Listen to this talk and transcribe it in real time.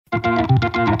Fellow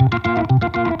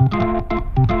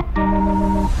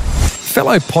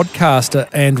podcaster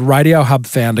and RadioHub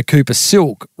founder Cooper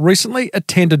Silk recently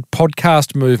attended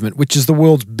Podcast Movement, which is the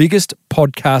world's biggest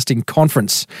podcasting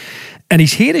conference. And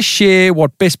he's here to share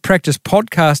what best practice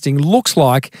podcasting looks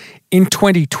like in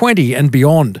 2020 and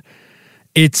beyond.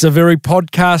 It's a very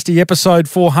podcasty episode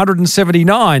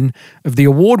 479 of the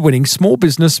award-winning Small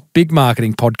Business Big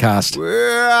Marketing podcast.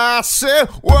 Well, I said,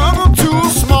 welcome to a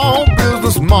small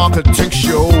business marketing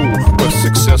show where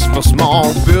successful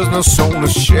small business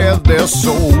owners share their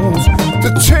souls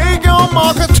to take your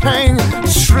marketing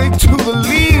straight to the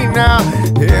lead. Now,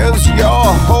 here's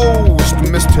your host,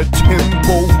 Mr.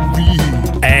 Timbo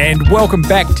Reed. And welcome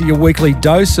back to your weekly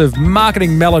dose of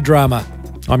marketing melodrama.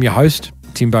 I'm your host,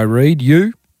 Timbo Reed.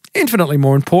 You, infinitely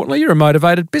more importantly, you're a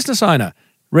motivated business owner,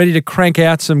 ready to crank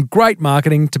out some great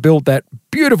marketing to build that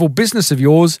beautiful business of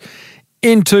yours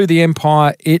into the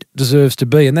empire it deserves to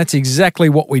be. And that's exactly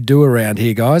what we do around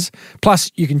here, guys.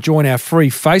 Plus, you can join our free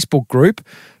Facebook group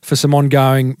for some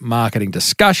ongoing marketing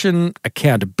discussion,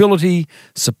 accountability,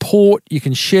 support. You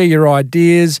can share your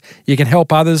ideas. You can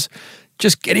help others.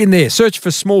 Just get in there. Search for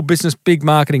Small Business Big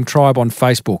Marketing Tribe on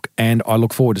Facebook, and I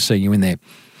look forward to seeing you in there.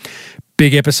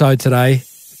 Big episode today.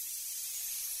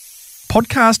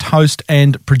 Podcast host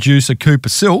and producer Cooper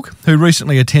Silk, who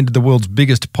recently attended the world's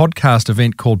biggest podcast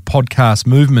event called Podcast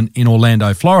Movement in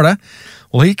Orlando, Florida,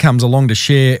 well, he comes along to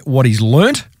share what he's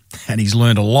learnt, and he's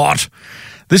learned a lot.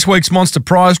 This week's Monster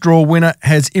Prize Draw winner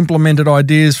has implemented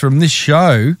ideas from this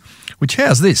show, which,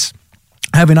 how's this,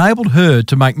 have enabled her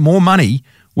to make more money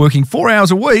working 4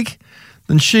 hours a week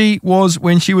than she was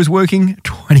when she was working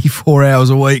 24 hours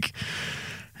a week.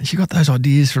 And she got those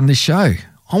ideas from this show.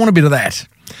 I want a bit of that.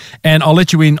 And I'll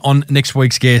let you in on next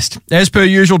week's guest. As per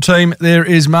usual, team, there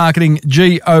is marketing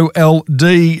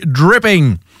GOLD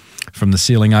dripping from the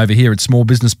ceiling over here at Small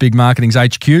Business Big Marketing's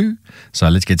HQ. So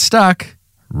let's get stuck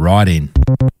right in.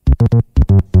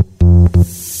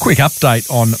 Quick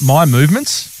update on my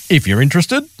movements, if you're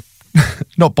interested.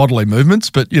 Not bodily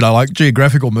movements, but, like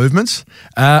geographical movements.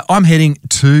 I'm heading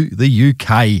to the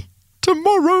UK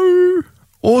tomorrow.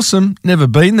 Awesome. Never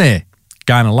been there.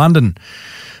 Going to London.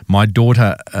 My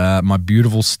daughter, my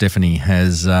beautiful Stephanie,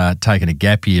 has taken a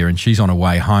gap year and she's on her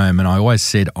way home, and I always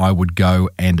said I would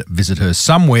go and visit her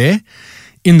somewhere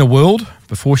in the world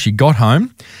before she got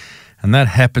home, and that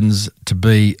happens to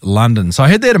be London. So I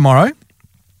head there tomorrow.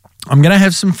 I'm going to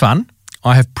have some fun.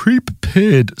 I have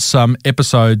pre-prepared some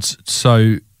episodes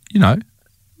so,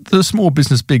 the Small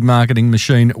Business Big Marketing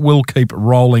machine will keep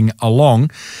rolling along.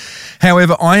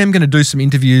 However, I am going to do some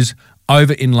interviews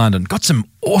over in London. Got some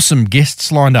awesome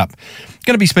guests lined up.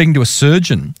 Going to be speaking to a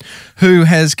surgeon who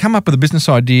has come up with a business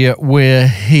idea where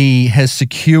he has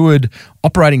secured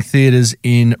operating theatres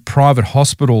in private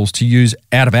hospitals to use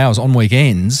out of hours on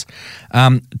weekends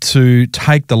to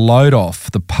take the load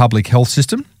off the public health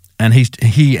system. And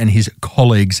he and his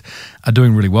colleagues are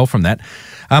doing really well from that.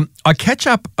 I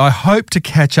hope to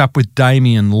catch up with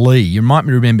Damien Lee. You might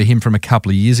remember him from a couple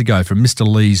of years ago from Mr.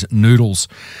 Lee's Noodles.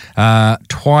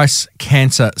 Twice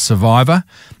cancer survivor,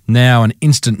 now an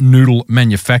instant noodle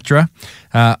manufacturer.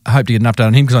 I hope to get an update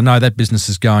on him because I know that business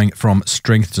is going from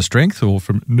strength to strength, or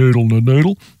from noodle to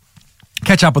noodle.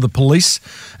 Catch up with a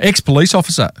ex-police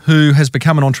officer who has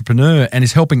become an entrepreneur and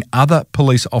is helping other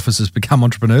police officers become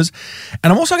entrepreneurs.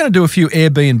 And I'm also going to do a few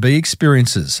Airbnb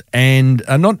experiences, and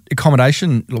not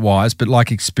accommodation-wise, but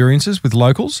like experiences with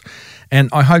locals. And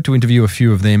I hope to interview a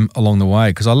few of them along the way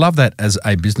because I love that as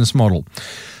a business model.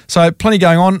 So plenty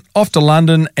going on. Off to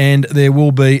London, and there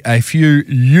will be a few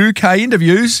UK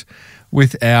interviews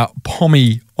with our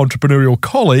Pommy entrepreneurial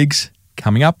colleagues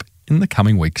coming up in the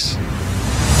coming weeks.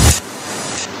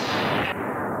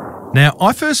 Now,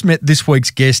 I first met this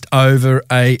week's guest over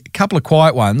a couple of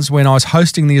quiet ones when I was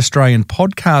hosting the Australian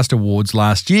Podcast Awards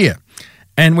last year.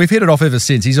 And we've hit it off ever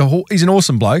since. He's an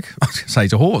awesome bloke. I was going to say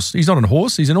he's a horse. He's not a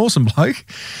horse. He's an awesome bloke.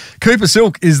 Cooper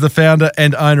Silk is the founder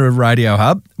and owner of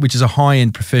RadioHub, which is a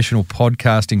high-end professional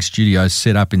podcasting studio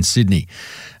set up in Sydney.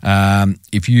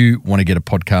 If you want to get a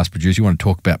podcast producer, you want to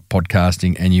talk about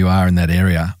podcasting, and you are in that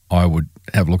area, I would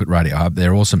have a look at RadioHub.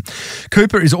 They're awesome.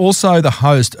 Cooper is also the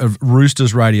host of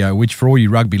Roosters Radio, which for all you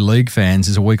rugby league fans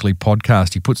is a weekly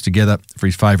podcast he puts together for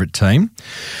his favourite team.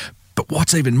 But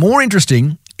what's even more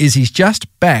interesting is he's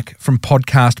just back from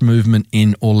Podcast Movement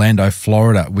in Orlando,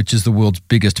 Florida, which is the world's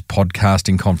biggest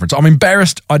podcasting conference. I'm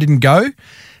embarrassed I didn't go.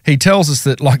 He tells us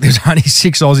that there's only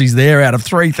 6 Aussies there out of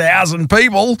 3,000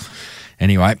 people.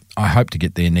 Anyway, I hope to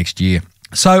get there next year.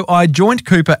 So I joined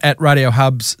Cooper at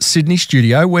RadioHub's Sydney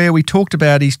studio where we talked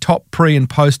about his top pre- and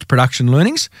post-production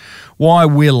learnings, why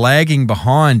we're lagging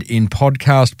behind in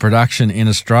podcast production in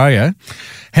Australia,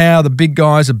 how the big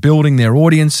guys are building their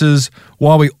audiences,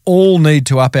 why we all need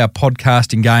to up our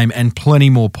podcasting game, and plenty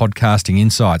more podcasting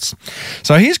insights.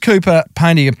 So here's Cooper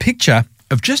painting a picture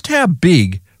of just how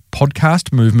big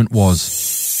podcast movement was.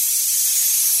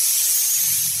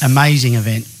 Amazing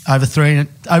event. Over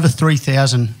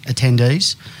 3,000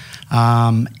 attendees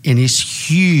in this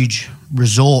huge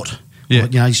resort,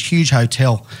 this huge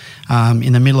hotel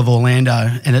in the middle of Orlando.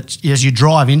 And it's, as you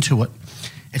drive into it,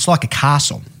 it's like a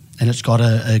castle, and it's got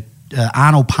a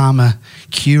Arnold Palmer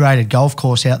curated golf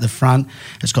course out the front.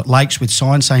 It's got lakes with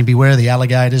signs saying beware of the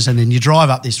alligators, and then you drive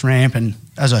up this ramp, and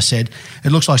as I said,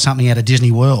 it looks like something out of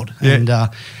Disney World. Yeah. And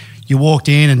you walked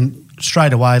in, and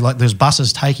straight away, like, there's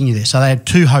buses taking you there. So they had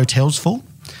 2 hotels full.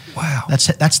 Wow,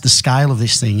 that's the scale of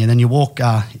this thing. And then you walk,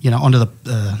 onto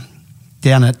the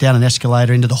down an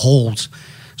escalator into the halls.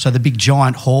 So the big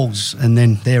giant halls, and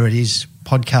then there it is,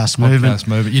 podcast movement.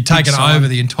 You're taking over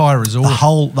the entire resort,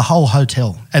 the whole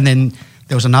hotel. And then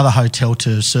there was another hotel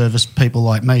to service people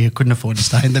like me who couldn't afford to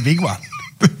stay in the big one.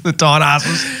 The tight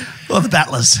asses. Well, the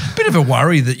battlers. Bit of a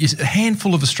worry that a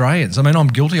handful of Australians. I mean, I'm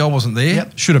guilty. I wasn't there.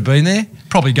 Yep. Should have been there.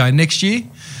 Probably go next year.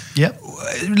 Yep.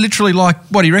 Literally, like,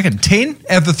 what do you reckon? 10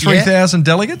 out of the 3,000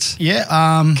 delegates? Yeah.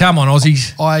 Come on,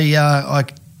 Aussies. I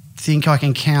think I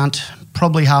can count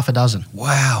probably half a dozen.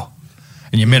 Wow.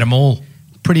 And you met them all?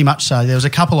 Pretty much so. There was a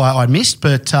couple I missed,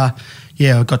 but I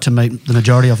got to meet the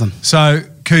majority of them. So,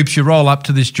 Coops, you roll up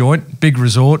to this joint, big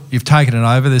resort, you've taken it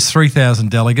over, there's 3,000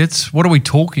 delegates. What are we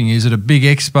talking? Is it a big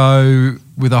expo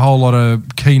with a whole lot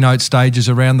of keynote stages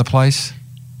around the place?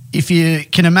 If you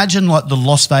can imagine, like, the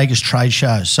Las Vegas trade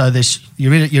shows, so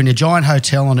you're in a giant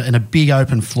hotel in a big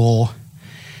open floor,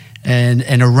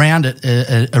 and around it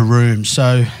a room.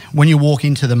 So when you walk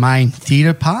into the main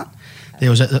theatre part, there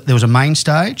was a main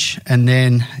stage, and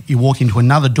then you walk into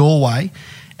another doorway,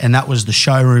 and that was the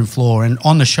showroom floor. And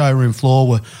on the showroom floor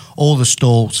were all the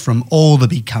stalls from all the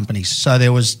big companies. So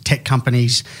there was tech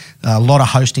companies, a lot of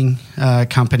hosting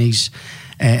companies,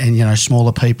 and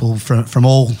smaller people from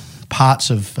all parts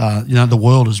of the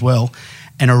world as well.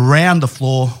 And around the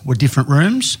floor were different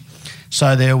rooms.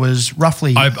 So there was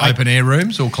roughly open air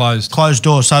rooms or closed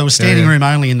doors. So it was standing room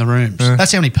only in the rooms.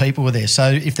 That's how many people were there. So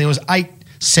if there was 8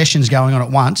 sessions going on at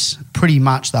once, pretty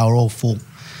much they were all full.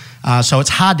 So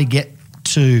it's hard to get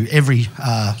to every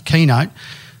keynote.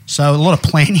 So a lot of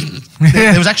planning.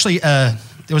 There was actually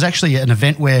an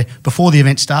event where before the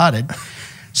event started,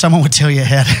 someone would tell you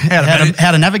how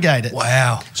to navigate it.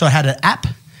 Wow! So I had an app.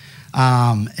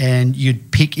 And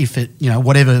you'd pick if it,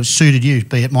 whatever suited you,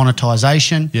 be it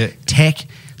monetization, tech,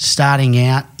 starting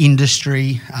out,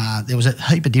 industry. There was a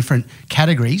heap of different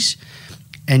categories,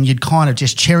 and you'd kind of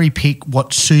just cherry pick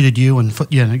what suited you and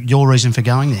your reason for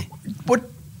going there. What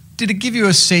did it give you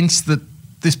a sense that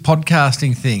this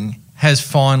podcasting thing has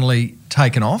finally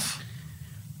taken off?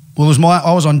 Well,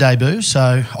 I was on debut,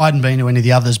 so I hadn't been to any of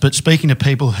the others. But speaking to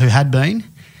people who had been,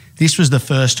 this was the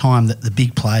first time that the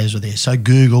big players were there. So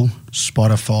Google,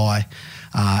 Spotify,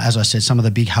 as I said, some of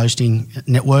the big hosting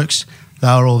networks, they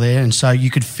were all there. And so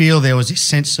you could feel there was this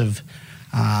sense of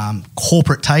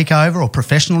corporate takeover or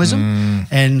professionalism.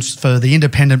 And for the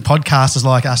independent podcasters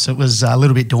like us, it was a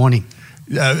little bit daunting.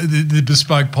 The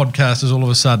bespoke podcasters all of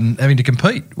a sudden having to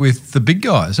compete with the big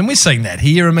guys. And we're seeing that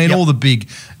here. I mean, all the big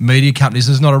media companies,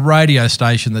 there's not a radio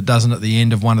station that doesn't at the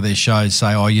end of one of their shows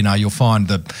say, you'll find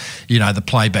the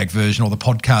playback version or the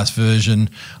podcast version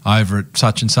over at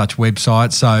such and such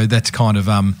website. So that's kind of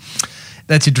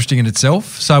that's interesting in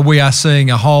itself. So we are seeing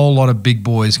a whole lot of big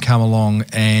boys come along,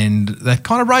 and that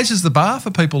kind of raises the bar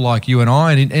for people like you and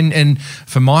I, and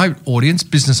for my audience,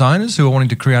 business owners who are wanting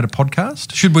to create a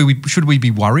podcast. Should we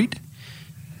be worried?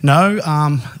 No.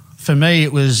 For me,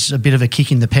 it was a bit of a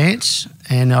kick in the pants,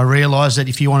 and I realised that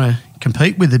if you want to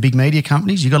compete with the big media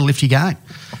companies, you've got to lift your game.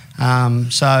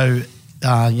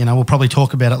 We'll probably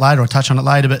talk about it later or touch on it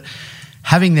later, but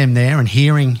having them there and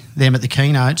hearing them at the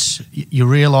keynotes, you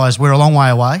realise we're a long way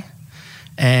away.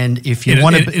 And if you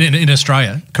want to... In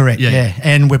Australia? Correct, yeah.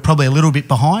 And we're probably a little bit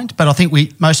behind, but I think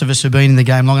most of us have been in the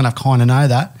game long enough kind of know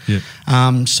that.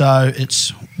 Yeah. So it's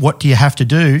what do you have to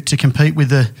do to compete with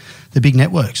the big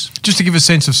networks? Just to give a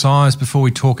sense of size before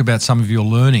we talk about some of your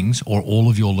learnings or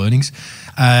all of your learnings,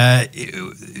 how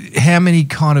many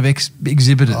kind of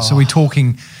exhibitors? Are we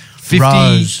talking 50?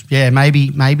 Rows. Yeah, maybe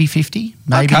 50,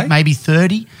 maybe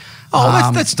 30.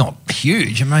 That's not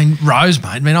huge. I mean, rows, mate.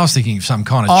 I mean, I was thinking of some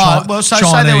kind of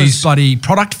Chinese bloody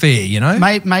product fair,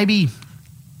 Maybe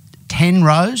 10 10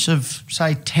 rows of,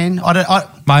 say, 10. Mate,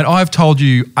 I've told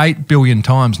you 8 billion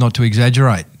times not to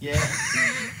exaggerate. Yeah.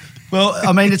 Well,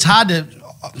 I mean, it's hard to...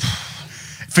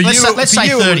 Let's say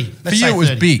 30. For you, it was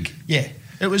big. Yeah,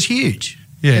 it was huge.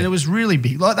 Yeah. And it was really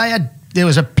big. Like there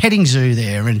was a petting zoo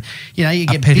there, and you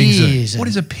get beers. What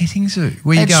is a petting zoo?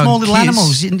 Where they you had go small and little kiss?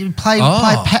 animals and play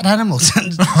pet animals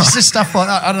and just stuff like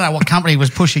that. I don't know what company was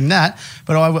pushing that,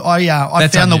 but I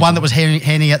found the one that was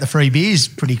handing out the free beers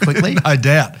pretty quickly. No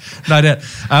doubt.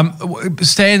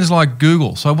 Stands like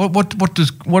Google. So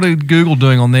what are Google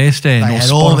doing on their stand, They or had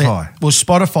Spotify?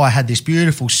 Spotify had this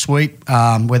beautiful suite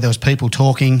where there was people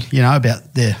talking,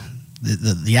 about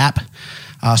the app.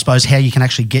 I suppose how you can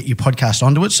actually get your podcast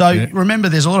onto it. So remember,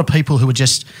 there's a lot of people who are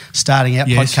just starting out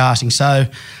podcasting. So,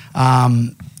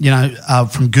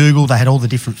 from Google, they had all the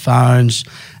different phones,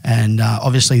 and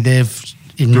obviously they've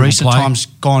in Google recent Play. times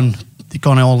gone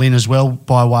all in as well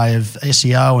by way of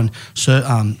SEO and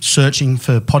searching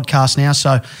for podcasts now.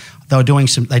 So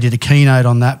they did a keynote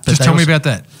on that. But Just tell me about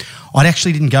that. I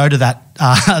actually didn't go to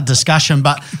that discussion,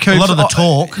 but a lot of the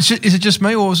talk... Is it just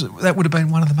me, or that would have been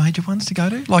one of the major ones to go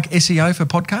to? Like SEO for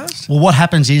podcasts? Well, what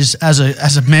happens is, as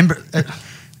a member...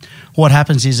 what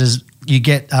happens is you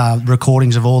get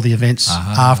recordings of all the events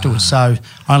afterwards. So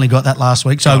I only got that last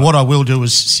week. So what I will do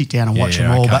is sit down and watch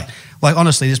them all. Okay. But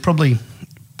honestly, there's probably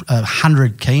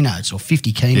 100 keynotes or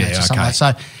 50 keynotes or something like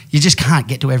that. So you just can't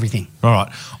get to everything. All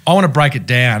right. I want to break it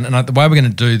down, and the way we're going to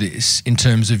do this in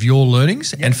terms of your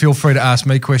learnings, and feel free to ask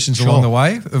me questions along the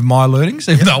way of my learnings,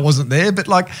 even though I wasn't there. But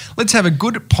let's have a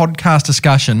good podcast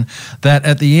discussion that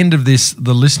at the end of this,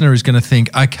 the listener is going to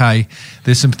think, okay,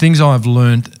 there's some things I've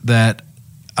learned that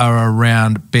are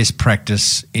around best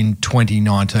practice in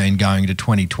 2019 going into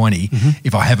 2020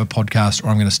 if I have a podcast or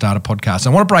I'm going to start a podcast. I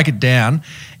want to break it down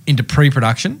into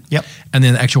pre-production and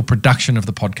then the actual production of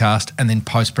the podcast and then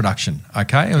post-production,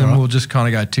 okay? And then we'll just kind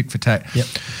of go tick for tack. Yep.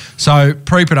 So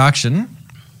pre-production,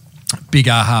 big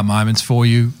aha moments for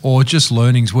you, or just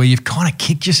learnings where you've kind of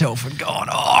kicked yourself and gone,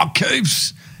 oh,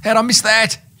 Coops, how'd I miss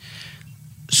that?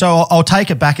 So I'll take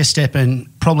it back a step and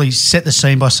probably set the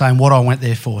scene by saying what I went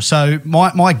there for. So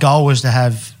my goal was to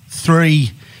have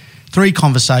three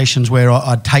conversations where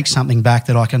I'd take something back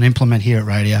that I can implement here at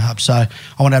RadioHub. So I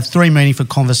want to have three meaningful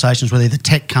conversations with either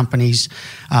tech companies,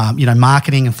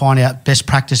 marketing, and find out best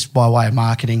practice by way of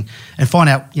marketing, and find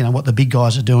out what the big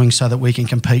guys are doing so that we can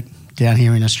compete down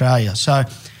here in Australia. So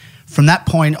from that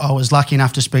point, I was lucky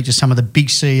enough to speak to some of the big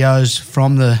CEOs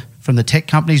from the tech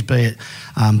companies, be it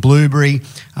Blueberry.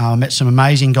 I met some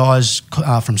amazing guys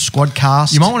from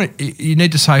Squadcast. You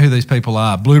need to say who these people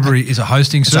are. Blueberry is a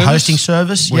hosting service. It's a hosting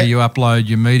service, where you upload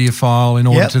your media file in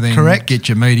order to then get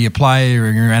your media player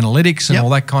and your analytics and all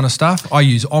that kind of stuff. I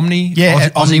use Omni. Yeah,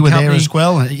 Omni were there as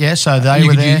well. Yeah, so they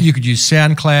were there. You could use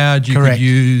SoundCloud. You could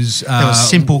use... there was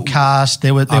Simplecast.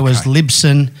 There was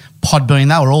Libsyn, Podbean.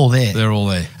 They were all there. They're all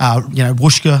there.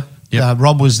 Wooshka.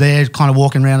 Rob was there kind of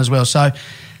walking around as well. So...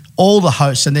 all the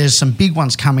hosts, and there's some big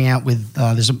ones coming out with,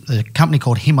 there's a company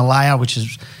called Himalaya, which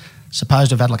is supposed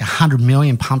to have had like 100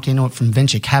 million pumped into it from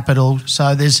venture capital.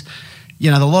 So there's,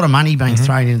 a lot of money being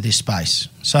thrown into this space.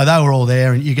 So they were all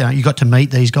there, and you got to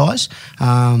meet these guys.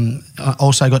 I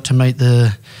also got to meet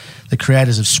the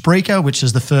creators of Spreaker, which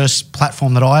is the first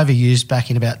platform that I ever used back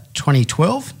in about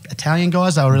 2012. Italian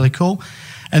guys, they were really cool.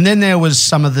 And then there was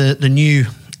some of the new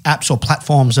apps or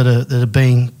platforms that are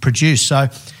being produced. So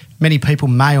many people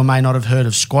may or may not have heard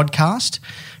of Squadcast.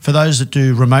 For those that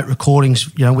do remote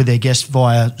recordings, with their guests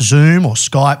via Zoom or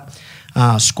Skype,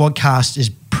 Squadcast is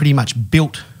pretty much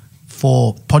built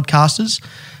for podcasters,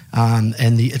 and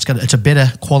it's a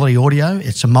better quality audio.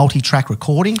 It's a multi-track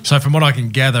recording. So from what I can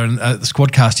gather, and the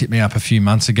Squadcast hit me up a few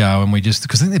months ago, and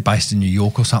because I think they're based in New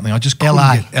York or something. I just couldn't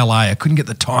get LA. I couldn't get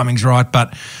the timings right,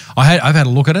 but I've had a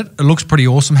look at it. It looks pretty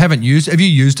awesome. Haven't used it. Have you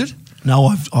used it? No,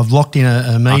 I've locked in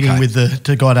a meeting with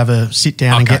the guy to have a sit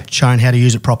down and get shown how to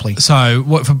use it properly. So,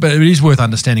 but it is worth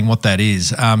understanding what that is.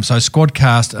 So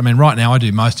Squadcast, right now I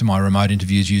do most of my remote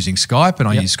interviews using Skype, and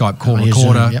I use Skype Call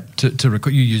Recorder to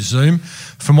record. You use Zoom.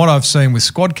 From what I've seen with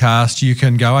Squadcast, you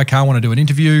can go, okay, I want to do an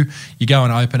interview. You go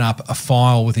and open up a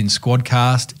file within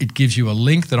Squadcast. It gives you a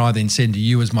link that I then send to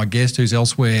you as my guest who's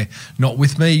elsewhere, not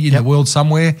with me, in the world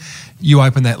somewhere. You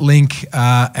open that link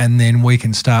and then we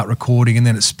can start recording, and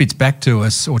then it spits back to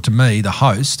us, or to me, the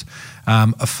host,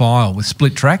 a file with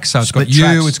split tracks. So it's got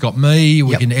you, it's got me.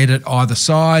 We can edit either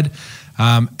side.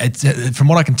 From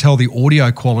what I can tell, the audio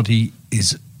quality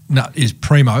is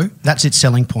primo. That's its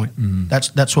selling point.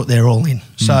 That's what they're all in.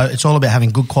 So it's all about having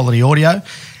good quality audio,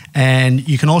 and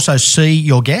you can also see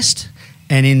your guest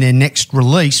And in their next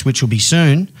release, which will be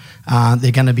soon,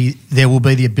 there will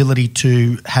be the ability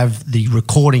to have the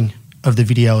recording of the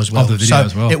video as well.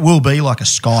 It will be like a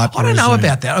Skype. I don't know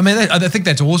about that. I mean, I think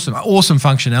that's awesome. Awesome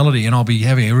functionality, and I'll be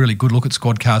having a really good look at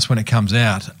Squadcast when it comes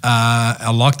out.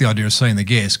 I like the idea of seeing the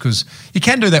guests because you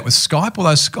can do that with Skype,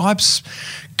 although Skype's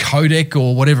codec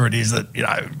or whatever it is that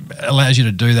allows you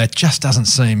to do that just doesn't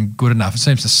seem good enough. It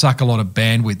seems to suck a lot of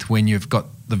bandwidth when you've got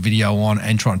the video on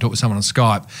and trying to talk with someone on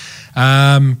Skype.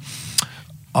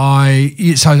 I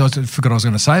forgot what I was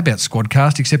going to say about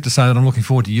Squadcast, except to say that I'm looking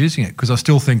forward to using it because I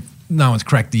still think no one's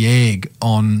cracked the egg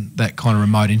on that kind of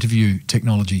remote interview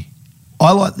technology.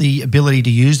 I like the ability to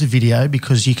use the video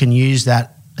because you can use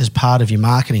that as part of your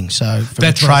marketing. So for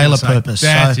the trailer purpose.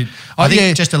 That's it. I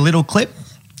think just a little clip.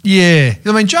 Yeah.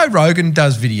 I mean, Joe Rogan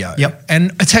does video. Yep.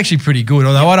 And it's actually pretty good,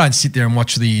 although I don't sit there and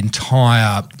watch the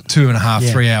entire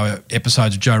 2.5, 3 hour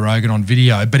episodes of Joe Rogan on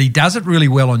video, but he does it really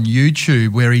well on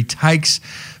YouTube where he takes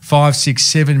 5, 6,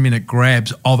 7 minute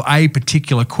grabs of a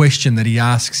particular question that he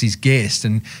asks his guest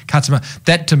and cuts them out.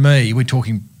 That to me, we're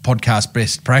talking podcast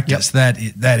best practice, that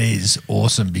is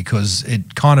awesome because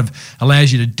it kind of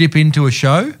allows you to dip into a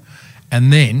show.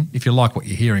 And then, if you like what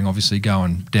you're hearing, obviously go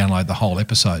and download the whole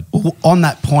episode. Well, on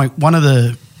that point, one of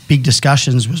the big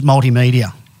discussions was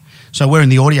multimedia. So we're in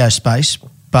the audio space,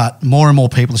 but more and more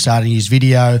people are starting to use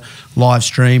video, live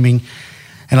streaming.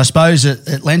 And I suppose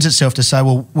it lends itself to say,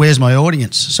 well, where's my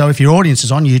audience? So if your audience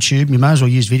is on YouTube, you may as well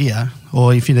use video.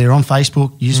 Or if they're on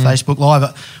Facebook, use Facebook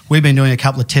Live. We've been doing a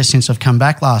couple of tests since I've come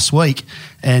back last week,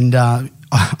 and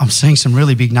I'm seeing some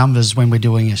really big numbers when we're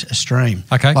doing a stream.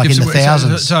 Okay. Like in the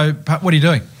thousands. So what are you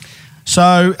doing?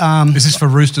 So is this for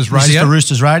Roosters Radio? This is for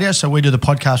Roosters Radio. So we do the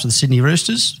podcast with the Sydney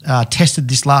Roosters. Tested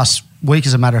this last week,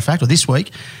 as a matter of fact, or this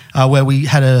week, where we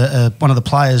had one of the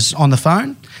players on the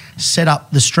phone, set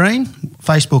up the stream,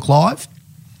 Facebook Live.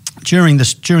 During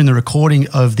the recording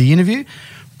of the interview,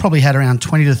 probably had around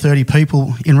 20 to 30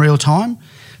 people in real time.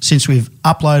 Since we've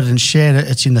uploaded and shared it,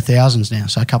 it's in the thousands now.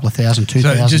 So a couple of thousand,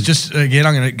 2,000. So just again,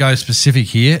 I'm going to go specific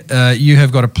here. You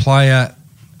have got a player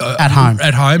at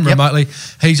home remotely.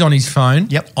 He's on his phone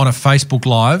on a Facebook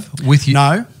Live with you.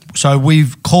 No. So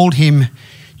we've called him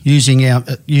using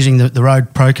the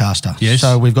Rode Procaster. Yes.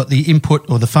 So we've got the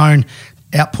input or the phone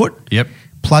output. Yep.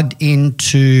 Plugged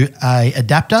into a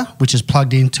adapter, which is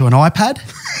plugged into an iPad.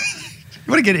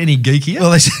 You want to get any geekier?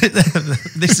 Well,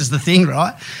 this is the thing,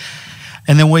 right?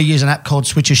 And then we use an app called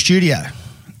Switcher Studio,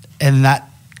 and that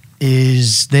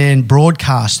is then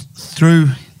broadcast through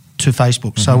to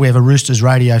Facebook. So we have a Roosters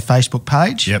Radio Facebook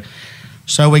page. Yep.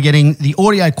 So we're getting the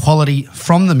audio quality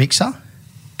from the mixer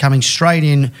coming straight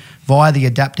in via the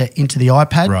adapter into the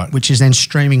iPad, which is then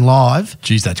streaming live.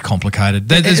 Geez, that's complicated.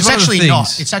 It's actually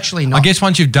not. It's actually not. I guess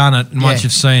once you've done it and once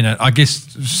you've seen it, I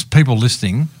guess people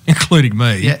listening, including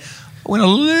me, went a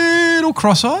little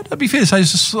cross-eyed. It'd be fair to say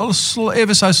just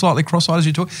ever so slightly cross-eyed as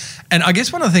you talk. And I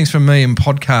guess one of the things for me in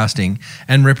podcasting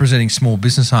and representing small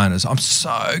business owners, I'm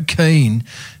so keen.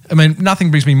 I mean, nothing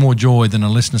brings me more joy than a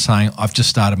listener saying, I've just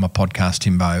started my podcast,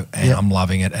 Timbo, and I'm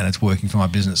loving it and it's working for my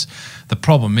business. The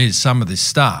problem is some of this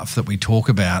stuff that we talk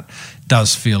about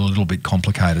does feel a little bit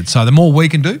complicated. So the more we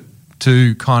can do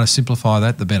to kind of simplify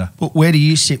that, the better. Well, where do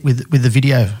you sit with the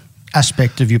video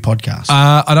aspect of your podcast?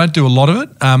 I don't do a lot of it.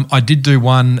 I did do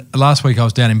one last week. I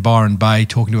was down in Byron Bay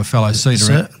talking to a fellow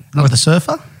cedar. Not the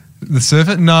surfer? The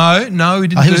surfer? No, he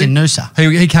didn't. He was in Noosa.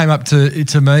 He came up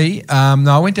to me.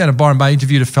 No, I went down to Byron Bay,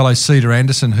 interviewed a fellow, Cedar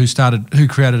Anderson, who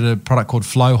created a product called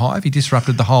Flow Hive. He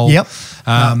disrupted the whole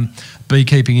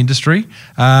beekeeping industry.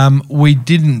 We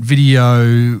didn't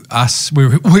video us. We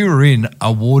were in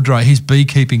a wardrobe, his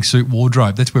beekeeping suit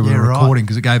wardrobe. That's where we were recording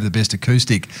because it gave the best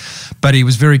acoustic. But he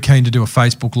was very keen to do a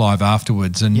Facebook Live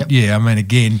afterwards. And I mean,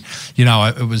 again,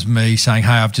 it was me saying,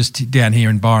 hey, I've just down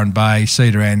here in Byron Bay,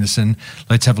 Cedar Anderson,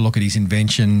 let's have a look at his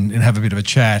invention and have a bit of a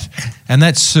chat. And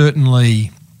that's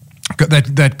certainly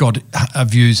that got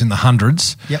views in the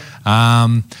hundreds. Yep.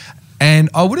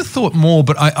 And I would have thought more,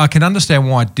 but I can understand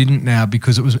why it didn't now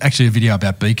because it was actually a video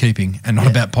about beekeeping and not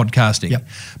about podcasting. Yep.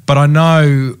 But I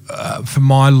know from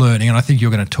my learning, and I think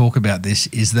you're going to talk about this,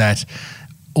 is that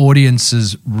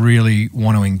audiences really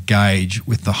want to engage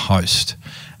with the host.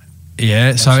 Yeah,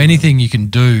 absolutely. So anything you can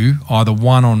do, either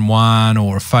one-on-one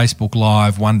or a Facebook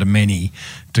Live, one-to-many,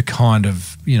 to kind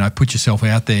of, put yourself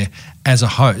out there as a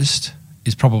host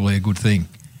is probably a good thing.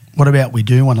 What about we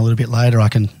do one a little bit later? I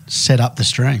can set up the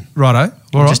stream. Righto.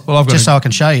 All right. Well, I've got so I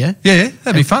can show you. Yeah,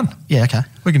 that'd be fun. Yeah, okay.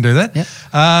 We can do that.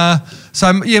 Yeah.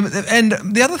 And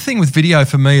the other thing with video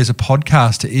for me as a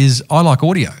podcaster is I like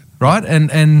audio. right?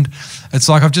 And it's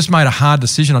like I've just made a hard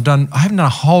decision. I haven't done a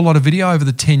whole lot of video over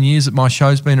the 10 years that my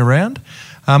show's been around.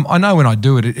 I know when I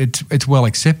do it, it's well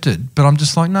accepted, but I'm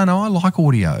just like, no, I like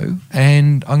audio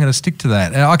and I'm going to stick to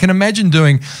that. And I can imagine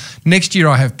next year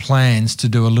I have plans to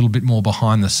do a little bit more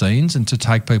behind the scenes and to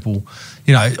take people,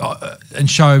 and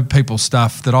show people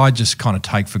stuff that I just kind of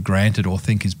take for granted or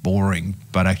think is boring,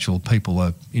 but actual people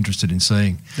are interested in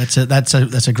seeing. That's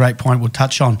a great point we'll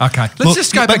touch on. Okay, let's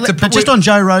just go back to... But just on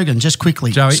Joe Rogan, just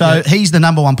quickly. Joey, he's the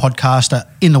number one podcaster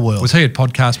in the world. Was he at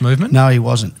Podcast Movement? No, he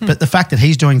wasn't. But the fact that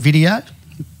he's doing video...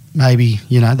 Maybe,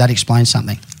 that explains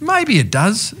something. Maybe it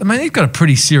does. I mean, he's got a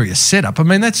pretty serious setup. I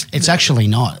mean, It's actually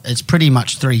not. It's pretty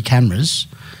much 3 cameras.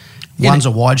 One's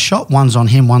a wide shot, one's on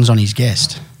him, one's on his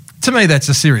guest. To me, that's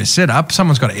a serious setup.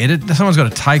 Someone's got to edit. Someone's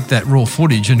got to take that raw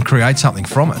footage and create something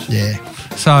from it. Yeah.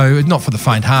 So it's not for the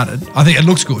faint-hearted. I think it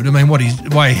looks good. I mean,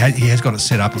 the way he has got it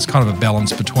set up, it's kind of a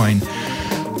balance between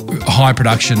high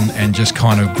production and just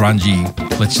kind of grungy,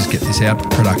 let's just get this out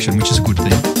production, which is a good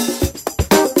thing.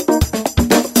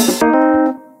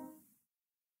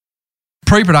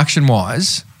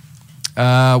 Pre-production-wise,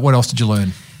 what else did you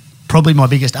learn? Probably my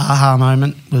biggest aha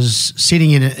moment was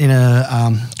sitting in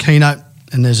a keynote,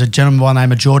 and there's a gentleman by the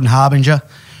name of Jordan Harbinger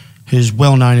who's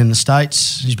well known in the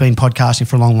States. He's been podcasting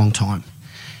for a long, long time.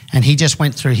 And he just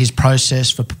went through his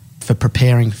process for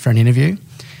preparing for an interview.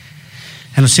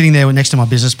 And I was sitting there next to my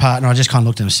business partner. I just kind of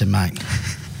looked at him and said, mate,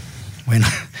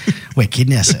 we're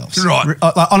kidding ourselves. Right.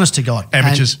 Honest to God.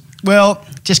 Amateurs.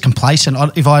 Just complacent.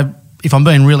 If I'm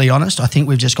being really honest, I think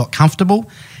we've just got comfortable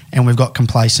and we've got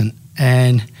complacent,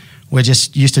 and we're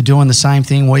just used to doing the same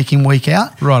thing week in, week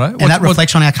out. Righto. And that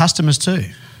reflects on our customers too.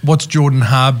 What's Jordan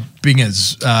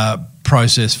Harbinger's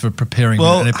process for preparing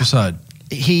an episode?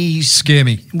 Scare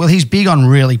me. Well, he's big on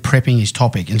really prepping his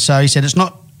topic. And so he said it's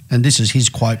not, and this is his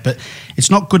quote, but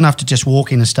it's not good enough to just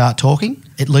walk in and start talking.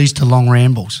 It leads to long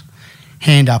rambles.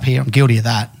 Hand up here, I'm guilty of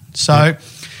that. So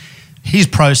his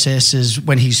process is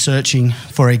when he's searching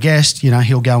for a guest,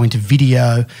 he'll go into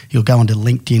video, he'll go into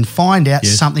LinkedIn, find out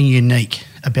something unique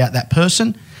about that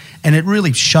person, and it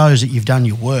really shows that you've done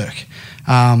your work.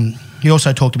 He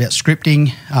also talked about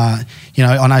scripting. I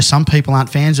know some people aren't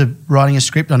fans of writing a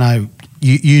script. I know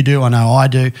you do, I know I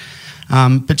do.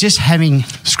 But just having...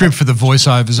 Script for the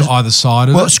voiceovers either side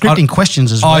of it? Well, scripting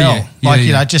questions as well.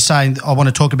 Just saying, I want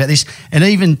to talk about this, and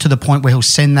even to the point where he'll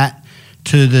send that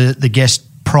to the guest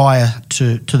prior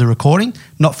to the recording.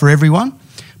 Not for everyone,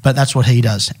 but that's what he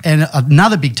does. And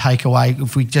another big takeaway,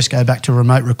 if we just go back to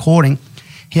remote recording,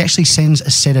 he actually sends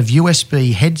a set of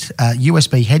USB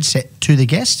headset to the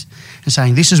guest and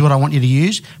saying, this is what I want you to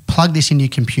use. Plug this into your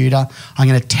computer. I'm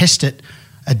going to test it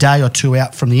a day or two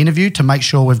out from the interview to make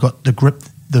sure we've got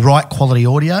the right quality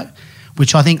audio,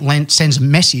 which I think sends a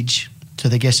message to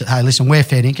the guest that, hey, listen, we're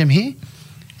fair income here.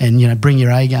 And, bring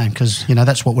your A game because,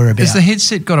 that's what we're about. Has the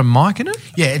headset got a mic in it?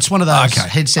 Yeah, it's one of those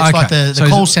headsets like the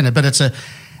call centre, but it's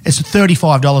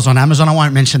 $35 on Amazon. I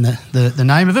won't mention the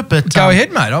name of it. But go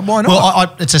ahead, mate. Why not?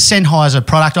 Well, it's a Sennheiser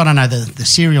product. I don't know the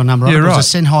serial number of it. Right.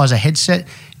 It's a Sennheiser headset,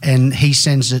 and he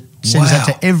sends that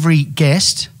to every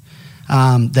guest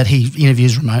that he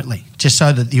interviews remotely, just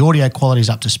so that the audio quality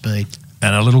is up to speed.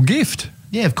 And a little gift.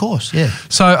 Yeah, of course, yeah.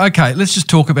 So, okay, let's just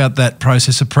talk about that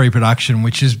process of pre-production,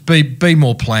 which is be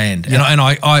more planned. Yeah. And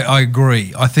I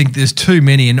agree. I think there's too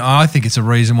many, and I think it's a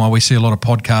reason why we see a lot of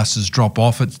podcasters drop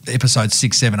off at episodes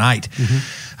 6, 7, 8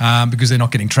 because they're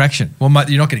not getting traction. Well, mate,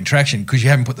 you're not getting traction because you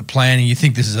haven't put the plan in. You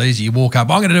think this is easy. You walk up,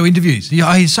 I'm going to do interviews.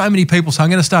 I hear so many people say, I'm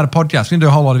going to start a podcast. I'm going to do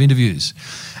a whole lot of interviews.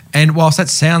 And whilst that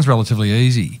sounds relatively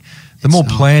easy, the more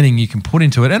planning you can put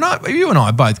into it, and you and I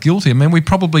are both guilty. I mean, we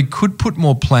probably could put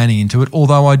more planning into it,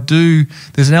 although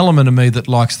there's an element of me that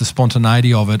likes the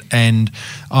spontaneity of it, and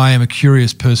I am a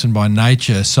curious person by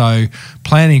nature. So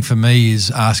planning for me is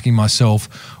asking myself,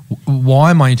 why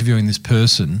am I interviewing this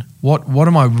person? What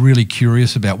am I really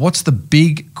curious about? What's the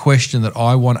big question that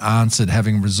I want answered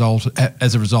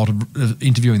as a result of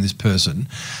interviewing this person?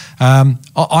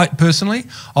 I personally,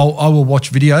 I will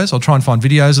watch videos. I'll try and find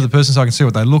videos of the person so I can see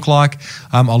what they look like.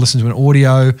 I'll listen to an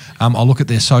audio. I'll look at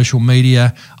their social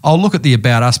media. I'll look at the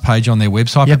About Us page on their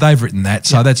website, but they've written that,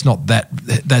 so that's not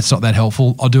that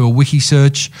helpful. I'll do a wiki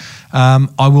search.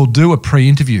 I will do a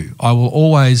pre-interview. I will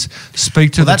always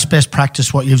speak to that's best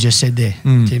practice, what you've just said there,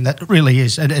 Tim. That really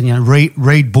is. And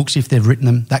read books if they've written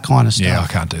them, that kind of stuff. Yeah, I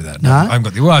can't do that. No? I haven't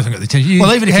got the attention.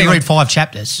 Well, even if you read 5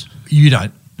 chapters. You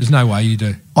don't. There's no way you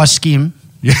do. I skim.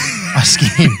 Yeah. I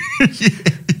skim.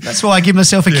 That's why I give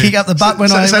myself a kick up the butt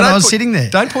when I was sitting there.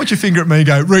 Don't point your finger at me and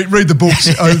go, read the books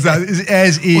as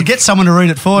is. We'll get someone to read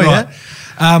it for you.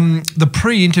 The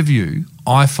pre-interview,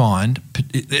 I find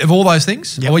of all those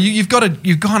things, well, you've kind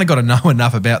of got to know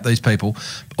enough about these people.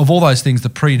 Of all those things, the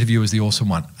pre-interview is the awesome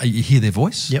one. You hear their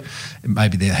voice. Yep.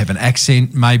 Maybe they have an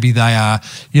accent. Maybe they are.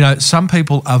 Some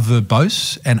people are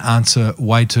verbose and answer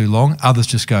way too long. Others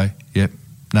just go, yep.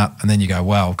 No, and then you go,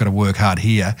 wow, I've got to work hard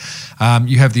here.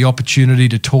 You have the opportunity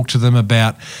to talk to them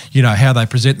about, how they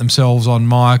present themselves on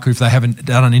mic, or if they haven't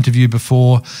done an interview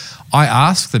before. I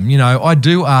ask them, I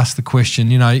do ask the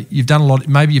question, you've done a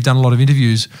lot of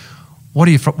interviews. What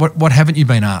haven't you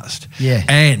been asked? Yeah.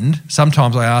 And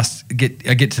sometimes I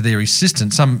get to their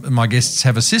assistant. Some of my guests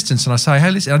have assistants, and I say, hey,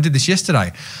 listen, I did this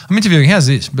yesterday. I'm interviewing, how's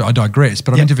this? I digress,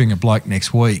 but I'm interviewing a bloke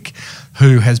next week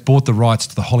who has bought the rights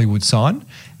to the Hollywood sign.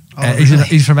 Oh, really?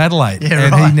 He's from Adelaide,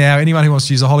 and right. Anyone who wants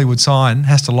to use a Hollywood sign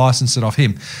has to license it off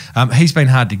him. He's been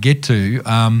hard to get to,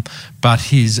 but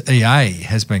his EA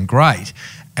has been great.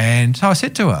 And so I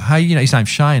said to her, hey, his name's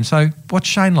Shane. So what's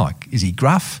Shane like? Is he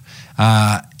gruff?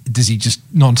 Does he just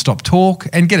non-stop talk?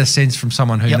 And get a sense from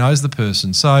someone who knows the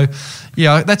person. So,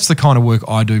 that's the kind of work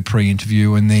I do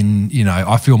pre-interview, and then,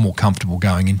 I feel more comfortable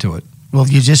going into it. Well,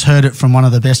 you just heard it from one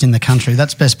of the best in the country.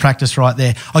 That's best practice right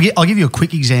there. I'll give you a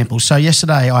quick example. So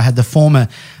yesterday I had the former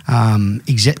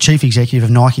chief executive of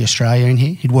Nike Australia in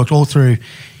here. He'd worked all through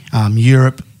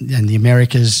Europe and the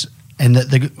Americas. And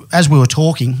as we were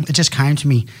talking, it just came to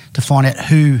me to find out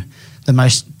who the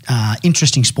most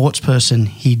interesting sports person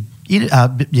he'd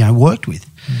worked with.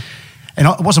 And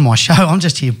it wasn't my show. I'm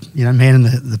just here, manning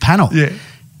the panel. Yeah.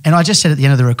 And I just said at the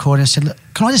end of the recording, I said, look,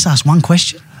 can I just ask one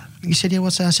question? He said, yeah,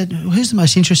 what's that? I said, who's the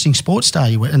most interesting sports star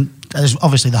you went? And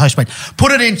obviously the host went,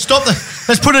 put it in, let's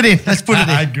put it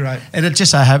in. Great. And it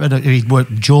just so happened he worked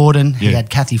with Jordan, he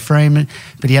had Kathy Freeman,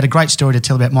 but he had a great story to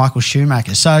tell about Michael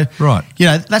Schumacher. So,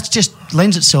 that's just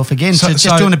lends itself again to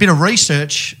just doing a bit of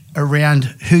research around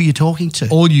who you're talking to.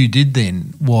 All you did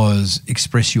then was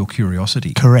express your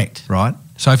curiosity. Correct. Right?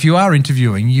 So if you are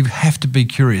interviewing, you have to be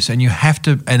curious, and you have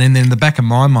to, and then in the back of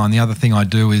my mind, the other thing I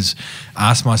do is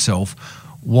ask myself,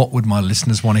 what would my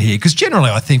listeners want to hear? Because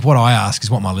generally I think what I ask is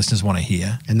what my listeners want to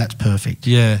hear. And that's perfect.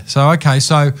 Yeah. So, okay.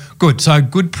 So good. So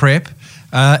good prep.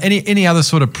 Any other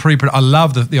sort of I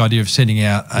love the idea of sending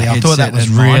out a headset. I thought that was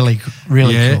really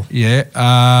cool.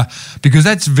 Yeah. Because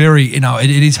that's very, it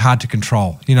is hard to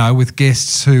control, with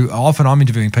guests who often I'm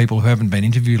interviewing people who haven't been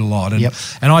interviewed a lot.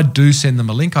 And I do send them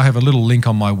a link. I have a little link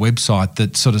on my website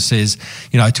that sort of says,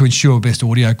 to ensure best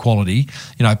audio quality,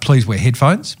 please wear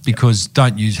headphones, because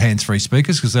don't use hands-free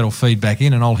speakers, because that'll feed back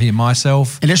in and I'll hear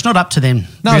myself. And it's not up to them.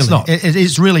 No, really. It's not. It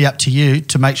is really up to you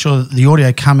to make sure that the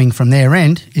audio coming from their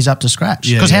end is up to scratch.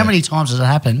 Because how many times has it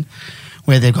happened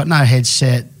where they've got no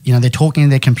headset, they're talking to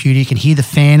their computer, you can hear the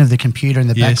fan of the computer in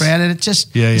the background, and it's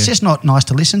just not nice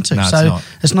to listen to. No,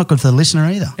 it's not good for the listener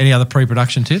either. Any other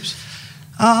pre-production tips?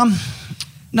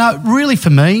 No, really for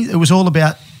me, it was all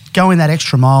about going that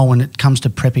extra mile when it comes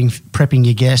to prepping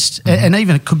your guests. And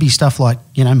even it could be stuff like,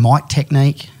 mic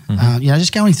technique,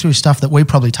 just going through stuff that we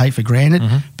probably take for granted,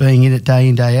 being in it day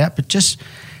in, day out, but just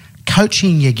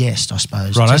coaching your guest, I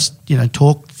suppose. Righto. Just,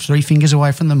 talk 3 fingers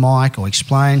away from the mic, or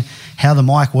explain how the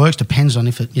mic works. Depends on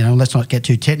if it, let's not get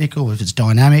too technical, if it's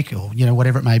dynamic or,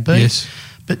 whatever it may be. Yes.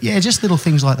 But yeah, just little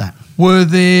things like that.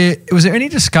 Was there any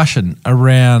discussion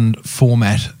around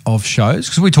format of shows?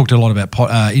 Because we talked a lot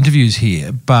about interviews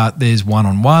here, but there's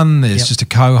one-on-one, there's just a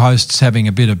co-hosts having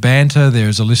a bit of banter,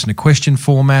 there's a listener question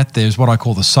format, there's what I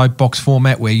call the soapbox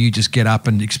format, where you just get up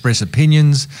and express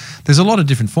opinions. There's a lot of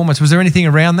different formats. Was there anything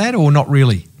around that, or not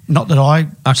really? Not that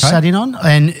I sat in on.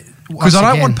 And because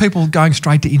I don't want people going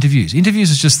straight to interviews.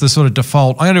 Interviews is just the sort of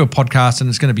default. I'm going to do a podcast and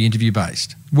it's going to be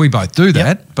interview-based. We both do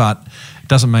that, but it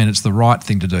doesn't mean it's the right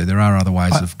thing to do. There are other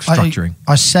ways of structuring.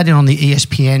 I sat in on the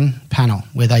ESPN panel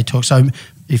where they talk. So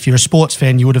if you're a sports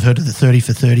fan, you would have heard of the 30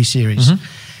 for 30 series.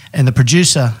 And the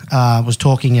producer was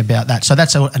talking about that. So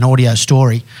that's an audio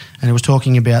story. And it was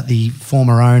talking about the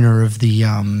former owner of the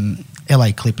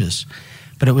LA Clippers.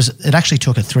 But it actually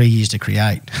took her 3 years to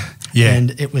create. Yeah.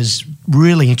 And it was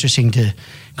really interesting to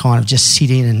kind of just sit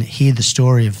in and hear the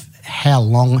story of how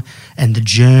long and the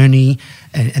journey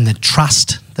and the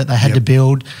trust that they had to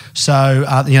build. So,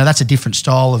 that's a different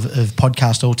style of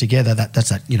podcast altogether. That's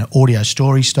that, audio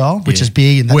story style, which is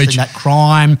big, and that's that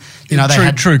crime.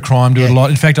 True crime do it a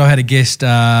lot. In fact, I had a guest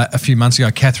a few months ago,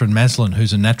 Catherine Maslin,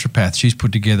 who's a naturopath. She's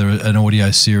put together an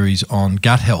audio series on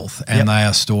gut health, and they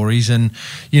are stories. And,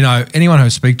 anyone who I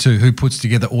speak to who puts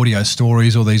together audio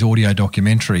stories or these audio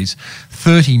documentaries,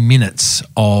 30 minutes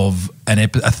of a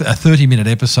 30-minute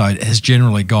episode has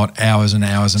generally got hours and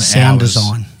hours and sound hours.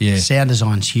 Design. Yeah. Sound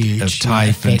design's huge. Of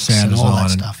tape and sound and design. all that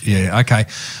stuff. Okay.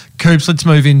 Coops, let's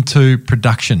move into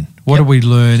production. What do we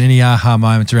learn? Any aha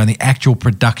moments around the actual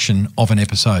production of an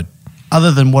episode?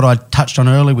 Other than what I touched on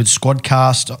earlier with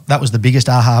Squadcast, that was the biggest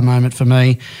aha moment for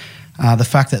me. The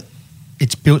fact that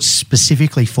it's built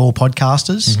specifically for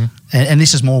podcasters. And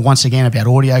this is more, once again, about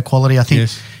audio quality. I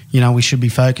think, we should be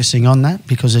focusing on that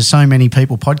because there's so many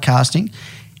people podcasting.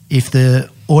 If the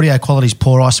audio quality is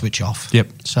poor, I switch off. Yep.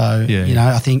 So,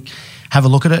 I think have a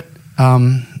look at it.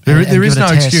 There is no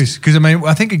excuse because,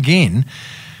 I think, again,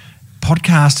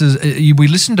 podcasters, we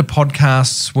listen to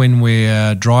podcasts when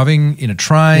we're driving in a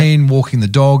train, walking the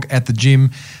dog, at the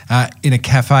gym, in a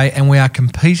cafe, and we are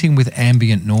competing with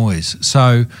ambient noise.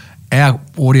 So our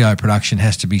audio production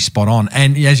has to be spot on.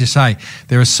 And as you say,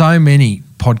 there are so many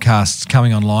podcasts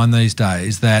coming online these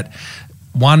days that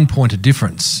one point of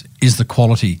difference is the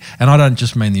quality. And I don't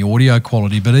just mean the audio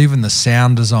quality, but even the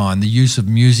sound design, the use of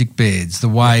music beds, the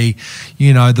way,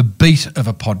 the beat of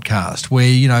a podcast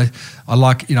where,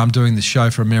 I'm doing the show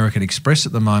for American Express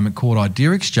at the moment called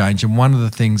Idea Exchange. And one of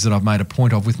the things that I've made a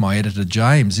point of with my editor,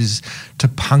 James, is to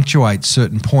punctuate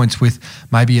certain points with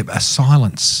maybe a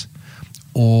silence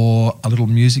or a little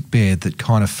music bed that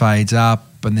kind of fades up.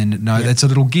 And then that's a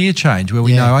little gear change where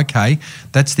we know, okay,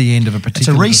 that's the end of a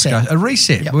particular discussion. A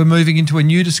reset. Yep. We're moving into a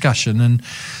new discussion, and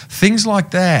things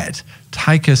like that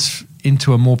take us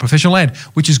into a more professional land,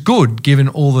 which is good given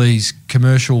all these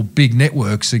commercial big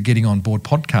networks are getting on board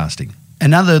podcasting.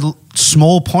 Another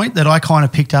small point that I kind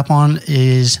of picked up on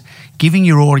is giving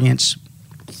your audience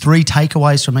 3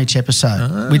 takeaways from each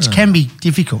episode, which can be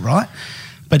difficult, right?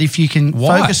 But if you can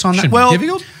focus on that, be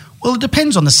difficult? Well, it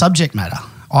depends on the subject matter,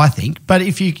 I think. But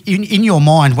if you, in your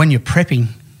mind, when you're prepping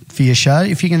for your show,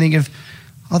 if you can think of,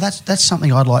 that's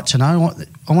something I'd like to know.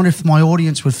 I wonder if my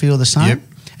audience would feel the same. Yep.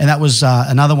 And that was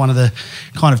another one of the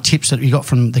kind of tips that we got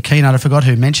from the keynote. I forgot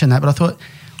who mentioned that, but I thought,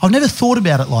 I've never thought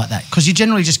about it like that because you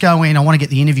generally just go in, I want to get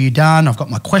the interview done, I've got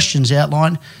my questions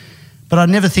outlined. But I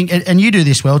never think, and you do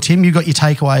this well, Tim, you've got your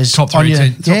takeaways. Top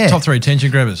 3 attention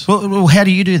grabbers. Well, how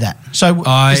do you do that? So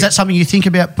is that something you think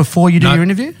about before you do your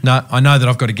interview? No, I know that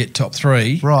I've got to get top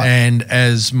 3. Right. And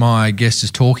as my guest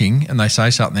is talking and they say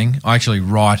something, I actually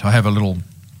write. I have a little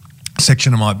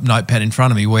section of my notepad in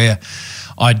front of me where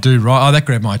I do write. That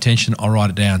grabbed my attention, I'll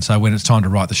write it down. So when it's time to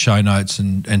write the show notes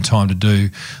and time to do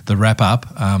the wrap-up,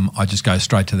 I just go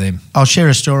straight to them. I'll share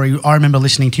a story. I remember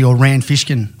listening to your Rand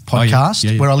Fishkin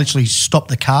podcast where I literally stopped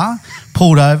the car,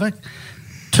 pulled over,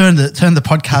 turned the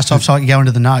podcast off so I could go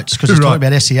into the notes because it's talking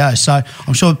about SEO. So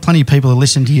I'm sure plenty of people who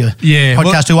listen to your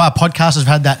podcast who are podcasters have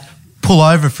had that pull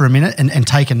over for a minute and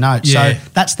taken notes. Yeah. So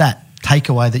that's that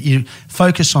takeaway, that you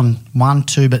focus on 1,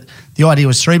 2, but the idea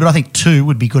was 3, but I think 2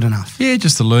 would be good enough. Yeah,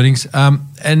 just the learnings.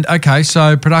 And okay,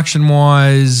 so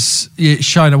production-wise,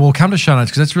 we'll come to show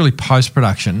notes because that's really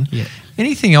post-production. Yeah.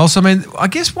 Anything else? I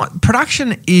guess what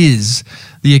production is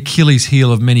the Achilles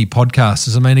heel of many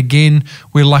podcasters. Again,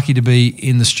 we're lucky to be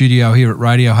in the studio here at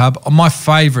RadioHub. My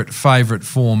favourite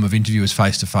form of interview is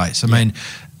face-to-face.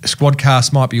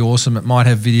 Squadcast might be awesome. It might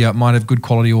have video. It might have good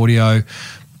quality audio.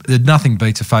 Nothing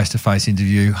beats a face-to-face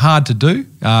interview. Hard to do,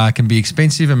 can be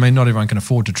expensive. Not everyone can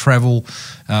afford to travel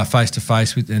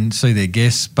face-to-face and see their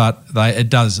guests, but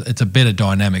it's a better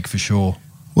dynamic for sure.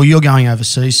 Well, you're going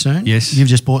overseas soon. Yes. You've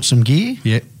just bought some gear.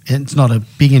 Yeah. It's not a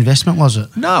big investment, was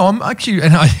it? No, I'm actually,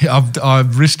 and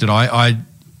I've risked it. I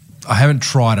haven't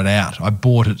tried it out. I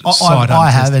bought it sight unseen. I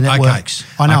have, and it works.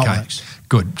 I know it works.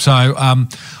 Good. So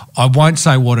I won't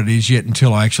say what it is yet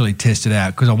until I actually test it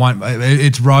out because I won't.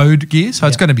 It's road gear, so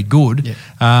it's going to be good.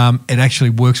 Yeah. It actually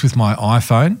works with my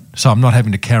iPhone, so I'm not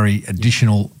having to carry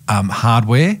additional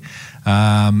hardware,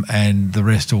 and the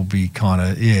rest will be kind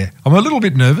of I'm a little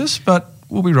bit nervous, but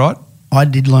we'll be right. I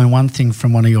did learn one thing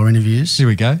from one of your interviews. Here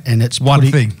we go. And it's one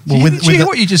thing. Well, did you hear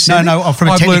what you just said? No, from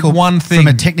a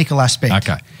technical aspect.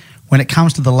 Okay. When it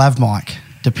comes to the lav mic,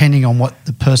 depending on what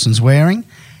the person's wearing,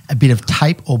 a bit of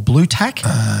tape or blue tack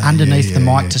underneath the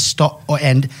mic to stop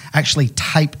and actually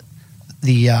tape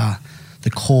the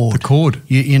cord. The cord.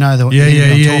 You know the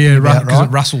I'm talking about, right? Because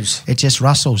it rustles. It just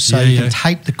rustles. So you can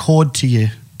tape the cord to your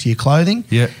clothing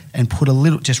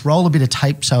and just roll a bit of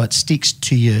tape so it sticks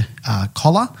to your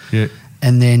collar. Yeah.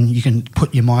 And then you can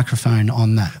put your microphone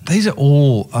on that. These are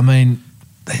all,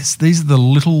 these are the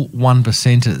little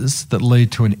 1%ers that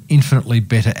lead to an infinitely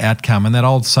better outcome. And that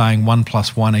old saying 1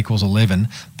 + 1 = 11,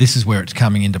 this is where it's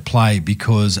coming into play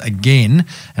because, again,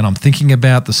 and I'm thinking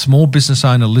about the small business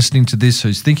owner listening to this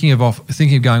who's thinking of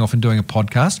going off and doing a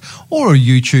podcast or a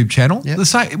YouTube channel. Yep.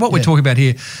 What we're talking about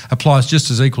here applies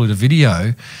just as equally to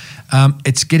video.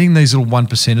 It's getting these little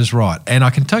 1%ers right. And I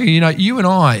can tell you, you and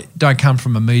I don't come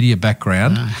from a media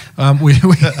background. No. Long way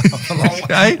away.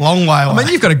 I mean,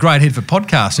 you've got a great head for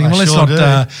podcasting. I sure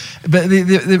do. But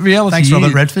the reality Thanks, is...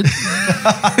 Robert Redford.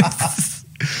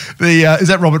 Is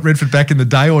that Robert Redford back in the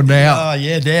day or now? Oh,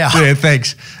 yeah, now. Yeah,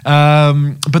 thanks.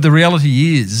 But the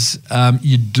reality is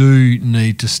you do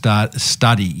need to start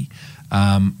study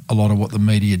a lot of what the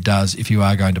media does if you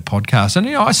are going to podcast. And,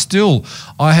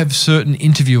 I have certain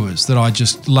interviewers that I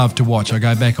just love to watch. I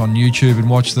go back on YouTube and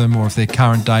watch them, or if they're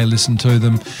current day, listen to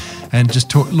them and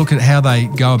just look at how they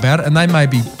go about it. And they may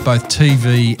be both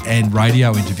TV and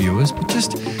radio interviewers, but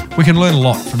we can learn a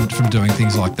lot from doing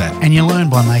things like that. And you learn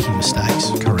by making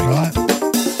mistakes. Correct. Right?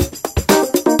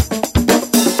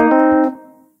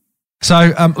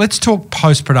 So let's talk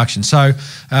post-production. So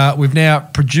we've now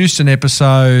produced an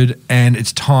episode and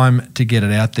it's time to get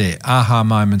it out there. Aha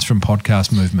moments from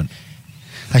Podcast Movement.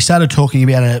 They started talking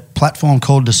about a platform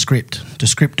called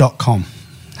Descript.com.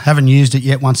 Haven't used it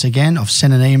yet once again. I've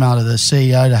sent an email to the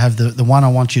CEO to have the one I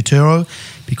want you to,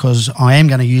 because I am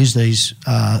going to use these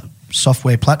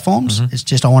software platforms. Mm-hmm. It's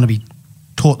just I want to be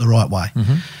taught the right way.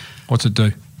 Mm-hmm. What's it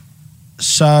do?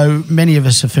 So many of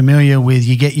us are familiar with,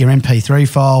 you get your MP3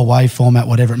 file, WAV format,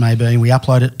 whatever it may be, and we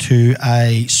upload it to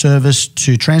a service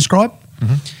to transcribe.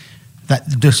 Mm-hmm.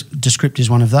 That Descript is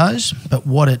one of those. But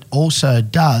what it also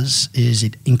does is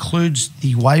it includes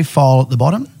the WAV file at the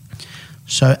bottom.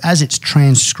 So as it's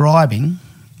transcribing,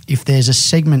 if there's a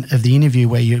segment of the interview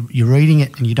where you're reading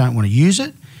it and you don't want to use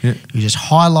it, you just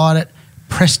highlight it,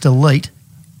 press delete,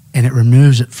 and it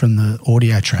removes it from the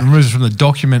audio track. Removes it from the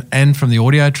document and from the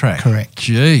audio track. Correct.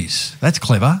 Jeez, that's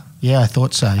clever. Yeah, I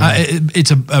thought so. Yeah.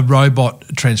 It's a robot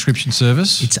transcription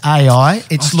service. It's AI.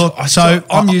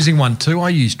 I'm using one too. I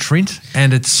use Trent,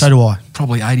 and it's so do I.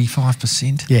 Probably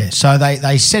 85%. Yeah. So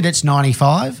they said it's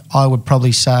 95. I would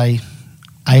probably say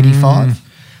 85.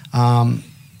 Once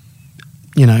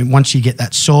you get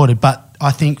that sorted, but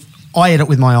I think I edit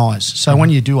with my eyes. So when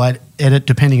you do edit,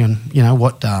 depending on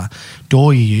what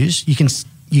DAW you use, you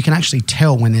can actually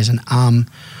tell when there's an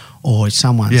or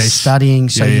someone's studying,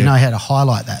 so you know how to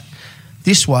highlight that.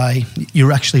 This way,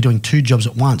 you're actually doing two jobs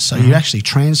at once. So you're actually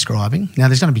transcribing. Now,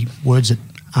 there's going to be words that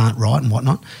aren't right and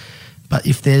whatnot, but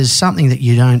if there's something that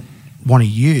you don't want to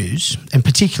use, and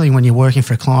particularly when you're working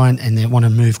for a client and they want to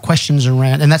move questions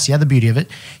around, and that's the other beauty of it,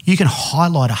 you can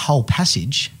highlight a whole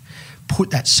passage,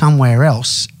 put that somewhere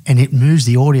else, and it moves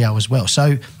the audio as well.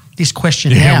 So this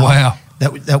question this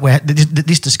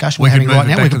discussion we're having right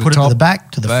now, we can put it to the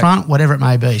back, to the front, whatever it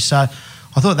may be. So I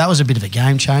thought that was a bit of a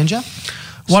game changer.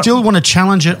 Still want to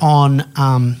challenge it on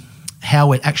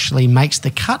how it actually makes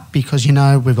the cut, because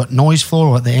we've got noise floor,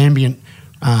 or the ambient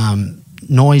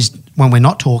noise when we're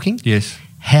not talking. Yes.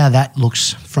 How that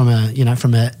looks from a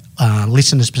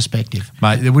listener's perspective.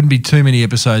 Mate, there wouldn't be too many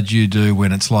episodes you do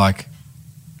when it's like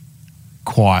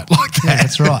quiet like that. Yeah,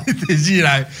 that's right.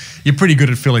 You're pretty good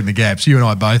at filling the gaps. You and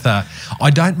I both are. I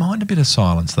don't mind a bit of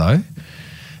silence though.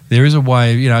 There is a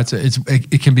way,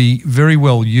 it can be very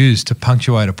well used to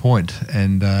punctuate a point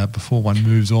and before one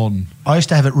moves on. I used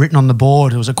to have it written on the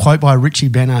board. It was a quote by Richie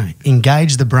Benno: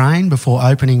 engage the brain before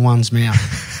opening one's mouth.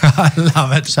 I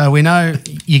love it. So we know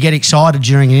you get excited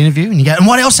during an interview and you go, and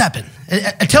what else happened?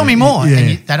 Tell me more. Yeah.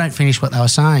 And they don't finish what they were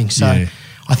saying. So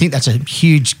I think that's a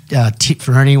huge tip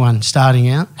for anyone starting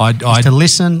out, is to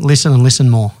listen, and listen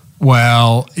more.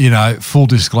 Well, full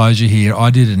disclosure here, I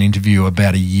did an interview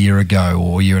about a year ago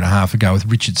or a year and a half ago with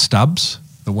Richard Stubbs,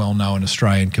 the well-known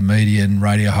Australian comedian,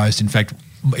 radio host. In fact,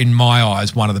 in my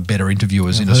eyes, one of the better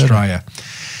interviewers in Australia.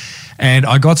 And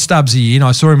I got Stubbsy in.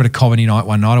 I saw him at a comedy night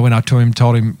one night. I went up to him,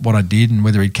 told him what I did and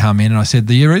whether he'd come in. And I said,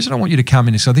 the reason I want you to come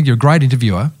in is I think you're a great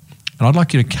interviewer, and I'd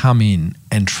like you to come in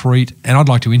and I'd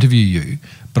like to interview you,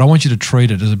 but I want you to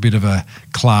treat it as a bit of a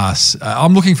class.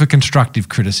 I'm looking for constructive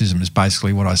criticism is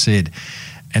basically what I said.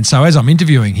 And so as I'm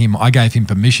interviewing him, I gave him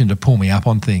permission to pull me up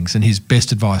on things, and his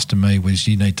best advice to me was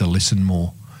you need to listen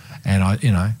more. And I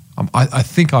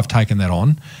think I've taken that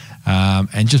on,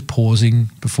 and just pausing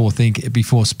before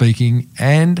speaking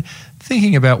and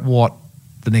thinking about what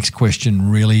the next question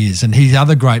really is. And his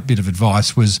other great bit of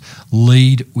advice was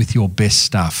lead with your best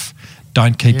stuff.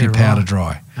 Don't keep your powder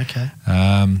dry. Okay.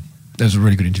 That was a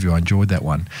really good interview. I enjoyed that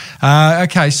one.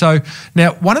 Okay, so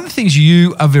now one of the things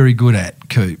you are very good at,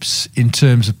 Coops, in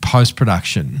terms of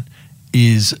post-production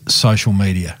is social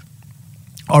media.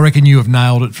 I reckon you have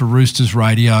nailed it for Roosters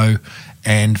Radio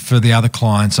and for the other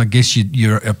clients. I guess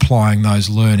you're applying those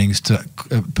learnings to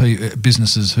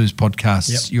businesses whose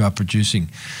podcasts you are producing.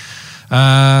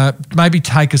 Maybe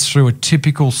take us through a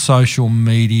typical social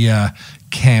media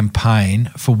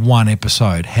campaign for one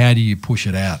episode. How do you push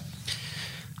it out?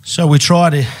 So we try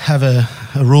to have a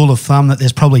rule of thumb that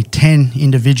there's probably 10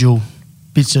 individual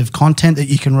bits of content that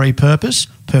you can repurpose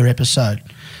per episode.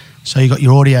 So you've got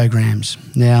your audiograms.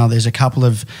 Now, there's a couple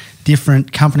of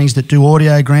different companies that do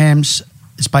audiograms.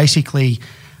 It's basically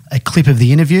a clip of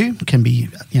the interview. It can be,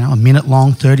 a minute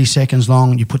long, 30 seconds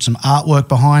long. You put some artwork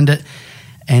behind it,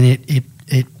 and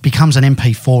it becomes an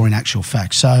MP4 in actual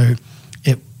fact. So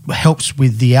it helps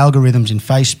with the algorithms in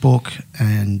Facebook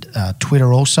and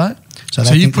Twitter also. So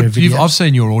I've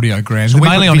seen your audiograms,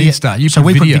 mainly on Insta.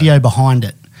 We put video behind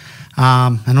it.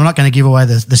 And I'm not going to give away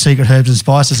the secret herbs and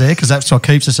spices there because that's what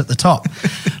keeps us at the top.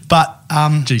 But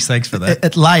geez, thanks for that.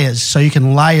 It layers, so you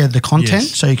can layer the content.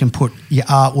 Yes. So you can put your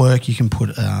artwork, you can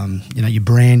put your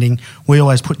branding. We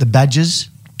always put the badges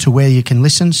to where you can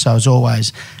listen. So it's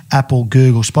always Apple,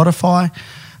 Google, Spotify,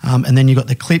 and then you've got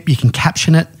the clip. You can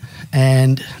caption it,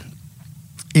 and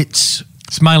it's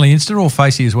mainly Insta or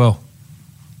Facey as well.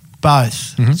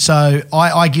 Both. Mm-hmm. So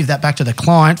I give that back to the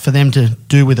client for them to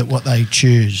do with it what they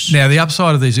choose. Now, the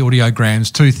upside of these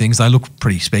audiograms, two things. They look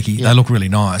pretty specky. Yeah. They look really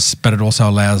nice, but it also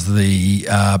allows the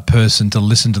person to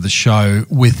listen to the show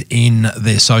within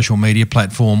their social media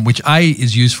platform, which, A,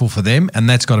 is useful for them, and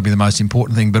that's got to be the most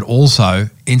important thing, but also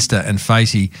Insta and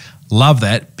Facey love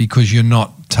that because you're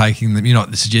not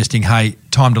suggesting, hey,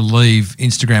 time to leave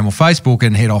Instagram or Facebook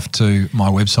and head off to my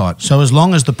website. So as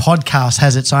long as the podcast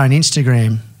has its own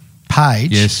Instagram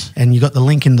page, yes, and you got the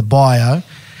link in the bio,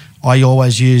 I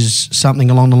always use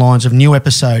something along the lines of new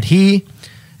episode here,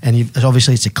 and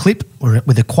obviously it's a clip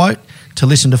with a quote. To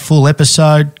listen to full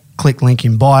episode, click link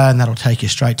in bio, and that'll take you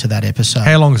straight to that episode.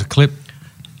 How long is a clip?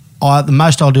 The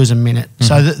most I'll do is a minute. Mm-hmm.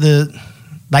 So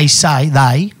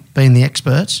they being the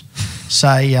experts,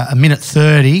 say a minute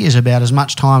 30 is about as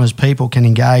much time as people can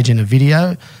engage in a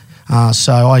video.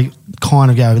 So I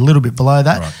kind of go a little bit below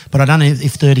that, right. But I don't know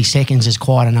if 30 seconds is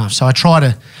quite enough. So I try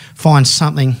to find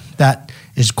something that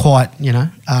is quite,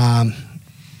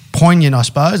 poignant, I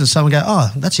suppose, and someone go,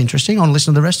 oh, that's interesting, I want to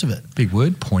listen to the rest of it. Big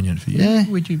word, poignant for you. Yeah.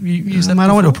 Would you use that? Mate,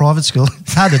 I went to a private school.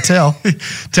 It's hard to tell.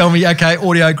 Tell me, okay,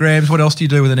 audiograms, what else do you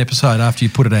do with an episode after you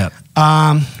put it out?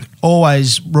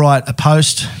 Always write a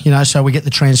post, so we get the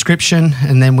transcription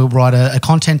and then we'll write a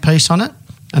content piece on it,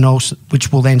 and also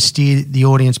which will then steer the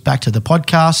audience back to the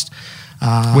podcast.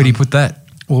 Where do you put that?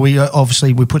 Well,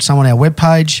 we put some on our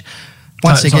webpage.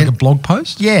 Once again, like a blog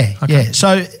post? Yeah, okay. Yeah.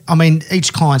 So,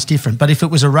 each client's different. But if it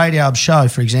was a RadioHub show,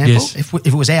 for example, yes. if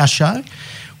it was our show,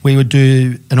 we would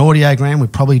do an audiogram.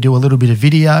 We'd probably do a little bit of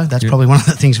video. That's probably one of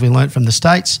the things we learnt from the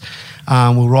States.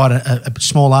 We'll write a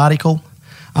small article.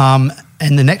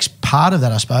 And the next part of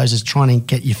that, I suppose, is trying to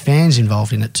get your fans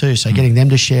involved in it too. So getting them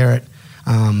to share it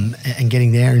and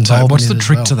getting their involvement. So what's the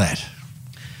trick to that?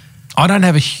 I don't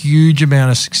have a huge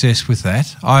amount of success with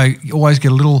that. I always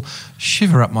get a little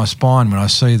shiver up my spine when I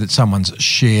see that someone's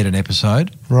shared an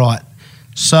episode. Right.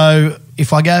 So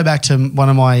if I go back to one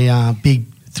of my big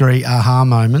 3 aha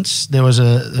moments, there was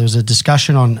a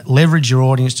discussion on leverage your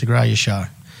audience to grow your show.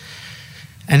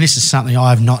 And this is something I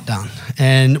have not done.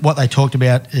 And what they talked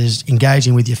about is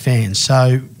engaging with your fans.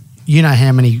 So you know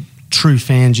how many true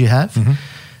fans you have. Mm-hmm.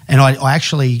 And I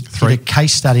actually did a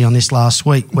case study on this last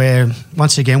week where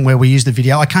we used the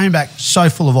video. I came back so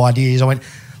full of ideas. I went,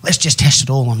 let's just test it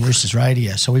all on Roosters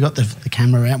Radio. So we got the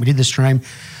camera out, we did the stream.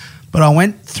 But I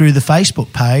went through the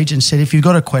Facebook page and said, if you've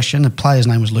got a question, the player's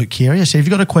name was Luke Keary. I said, if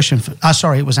you've got a question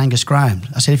it was Angus Graham.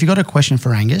 I said, if you've got a question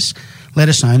for Angus, let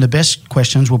us know. And the best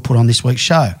questions we'll put on this week's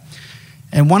show.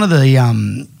 And one of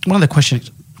the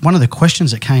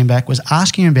questions that came back was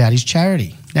asking him about his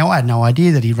charity. Now, I had no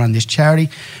idea that he'd run this charity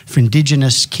for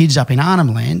Indigenous kids up in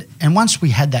Arnhem Land. And once we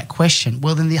had that question,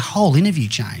 well, then the whole interview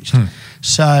changed.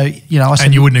 So, I said...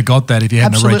 And you wouldn't have got that if you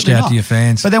hadn't reached out to your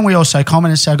fans. But then we also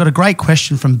commented, so I got a great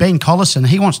question from Ben Collison.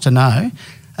 He wants to know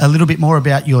a little bit more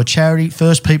about your charity,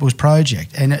 First Peoples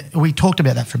Project. And we talked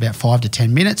about that for about 5 to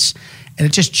 10 minutes. And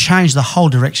it just changed the whole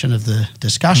direction of the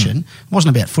discussion. It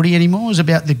wasn't about footy anymore. It was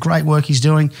about the great work he's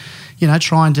doing,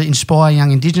 trying to inspire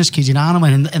young Indigenous kids in Arnhem,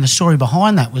 and the story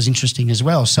behind that was interesting as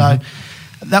well. So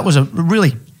that was a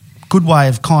really good way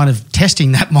of kind of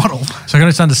testing that model. So I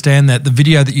got to understand that the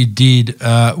video that you did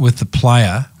with the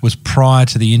player was prior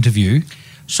to the interview.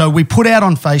 So we put out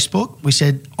on Facebook, we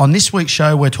said, on this week's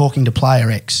show, we're talking to Player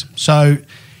X. So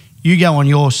you go on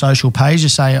your social page, you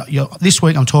say, this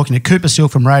week I'm talking to Cooper Seal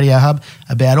from RadioHub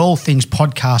about all things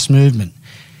podcast movement.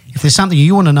 If there's something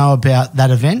you want to know about that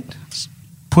event,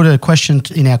 put a question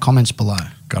in our comments below.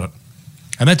 Got it.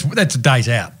 And that's a day's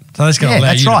out. So that's going to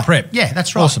allow you to prep. Yeah,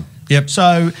 that's right. Awesome. Yep.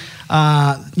 So,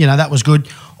 that was good.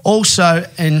 Also,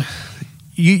 and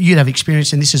you'd have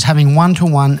experience in this is having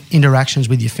one-to-one interactions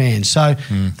with your fans. So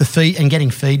and getting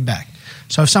feedback.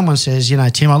 So if someone says,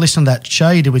 Tim, I listened to that show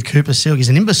you did with Cooper Silk, he's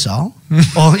an imbecile,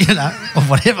 or or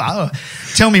whatever. Or,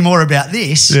 tell me more about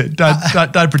this. Yeah,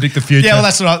 don't predict the future. Yeah, well,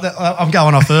 that's right. I'm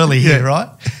going off early here, right?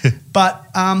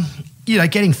 But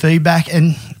getting feedback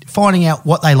and finding out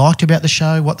what they liked about the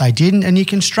show, what they didn't, and you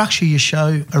can structure your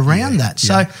show around that.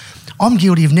 So I'm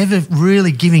guilty of never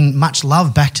really giving much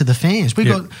love back to the fans.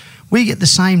 We get the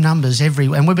same numbers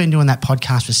and we've been doing that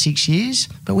podcast for 6 years,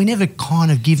 but we never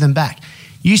kind of give them back.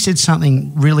 You said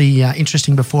something really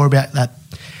interesting before about that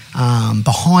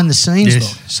behind the scenes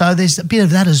look. So there's a bit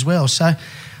of that as well. So,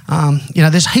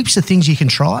 there's heaps of things you can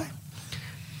try.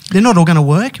 They're not all going to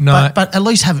work, but at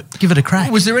least give it a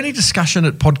crack. Was there any discussion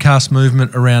at Podcast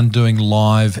Movement around doing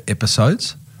live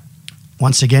episodes?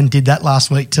 Once again, did that last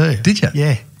week too. Did you?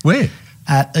 Yeah. Where?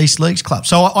 At East Leagues Club.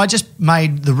 So I just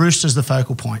made the Roosters the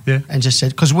focal point and just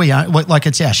said, because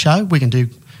it's our show, we can do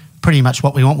pretty much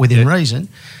what we want within reason.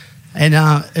 And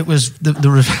it was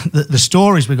the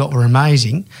stories we got were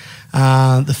amazing.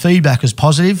 The feedback was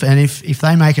positive, and if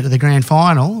they make it to the grand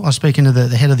final, I was speaking to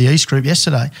the head of the East Group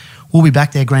yesterday, we'll be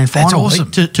back there grand final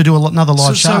week to do another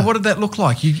live show. So what did that look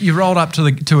like? You rolled up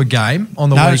to a game on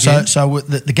the weekend? So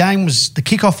the game was, the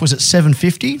kickoff was at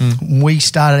 7:50. We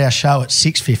started our show at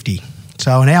 6:50,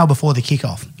 so an hour before the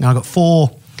kickoff. Now I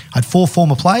had four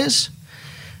former players,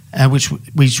 which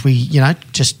we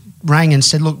just rang and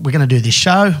said, look, we're going to do this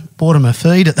show, bought them a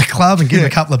feed at the club and give them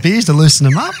a couple of beers to loosen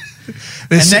them up.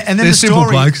 And then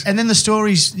the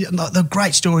stories, the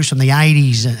great stories from the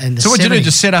 80s and the 70s. So what did you do?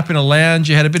 Just set up in a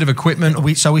lounge? You had a bit of equipment?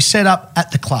 We set up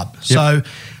at the club. Yep. So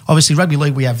obviously rugby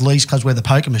league, we have leagues clubs where the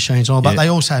poker machines are, but they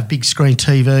also have big screen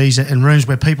TVs and rooms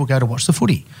where people go to watch the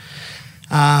footy.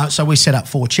 So we set up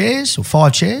 4 chairs or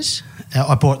 5 chairs.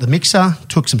 I bought the mixer,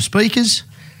 took some speakers,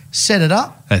 set it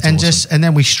up, and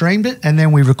then we streamed it, and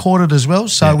then we recorded as well.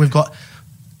 So we've got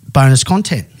bonus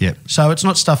content. Yep. So it's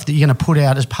not stuff that you're going to put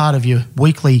out as part of your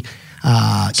weekly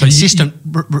consistent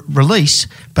release,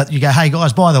 but you go, hey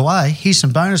guys, by the way, here's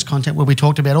some bonus content where we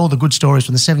talked about all the good stories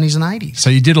from the 70s and 80s. So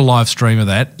you did a live stream of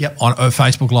that on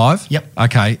Facebook Live? Yep.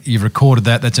 Okay, you've recorded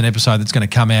that. That's an episode that's going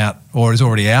to come out or is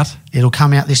already out? It'll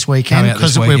come out this weekend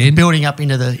because we're building up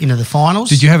into the finals.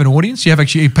 Did you have an audience? Do you have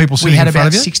actually people sitting in front of you? We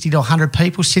had about 60 to 100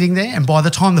 people sitting there, and by the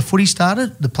time the footy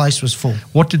started, the place was full.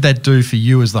 What did that do for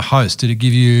you as the host? Did it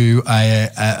give you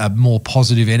a more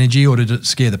positive energy, or did it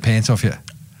scare the pants off you?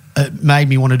 It made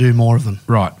me want to do more of them.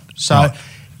 Right. So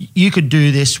you could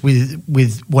do this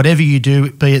with whatever you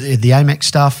do, be it the Amex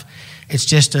stuff. It's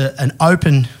just an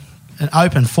open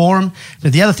forum.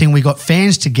 But the other thing, we got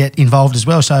fans to get involved as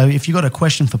well. So if you've got a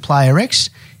question for Player X,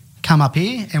 come up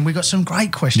here, and we got some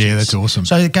great questions. Yeah, that's awesome.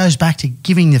 So it goes back to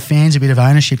giving the fans a bit of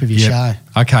ownership of your show.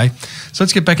 Okay. So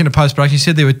let's get back into post-production. You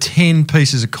said there were 10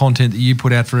 pieces of content that you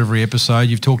put out for every episode.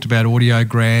 You've talked about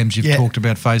audiograms. You've talked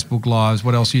about Facebook Lives.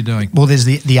 What else are you doing? Well, there's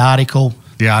the article.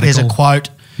 There's a quote.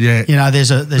 Yeah.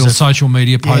 There's a social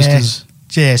media posters.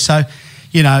 Yeah. So,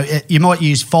 you might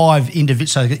use 5 individual.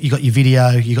 So you got your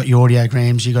video, you got your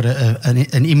audiograms, you got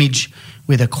an image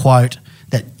with a quote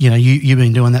that you've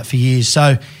been doing that for years.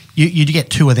 So you get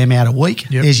 2 of them out a week.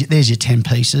 Yep. There's your 10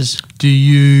 pieces. Do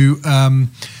you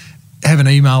have an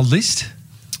email list?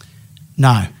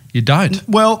 No, you don't.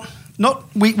 Well,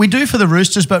 we do for the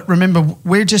Roosters, but remember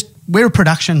we're a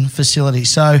production facility,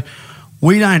 so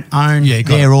we don't own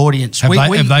their audience. Have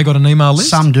they got an email list?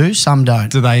 Some do, some don't.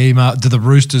 Do the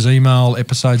Roosters email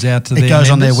episodes out to their members? It goes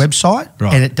on their members? Website,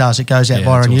 right. and it does. It goes out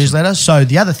via a newsletter. So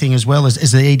the other thing as well is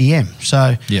the EDM.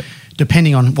 So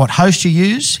depending on what host you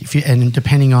use, and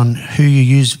depending on who you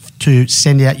use to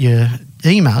send out your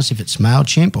emails, if it's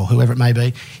MailChimp or whoever it may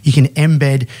be, you can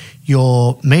embed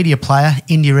your media player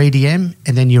in your EDM,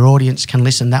 and then your audience can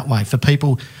listen that way. For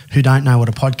people who don't know what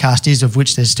a podcast is, of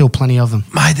which there's still plenty of them.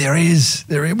 Mate, there is.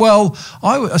 Well,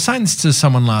 I was saying this to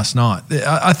someone last night.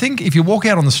 I think if you walk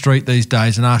out on the street these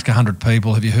days and ask 100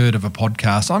 people, have you heard of a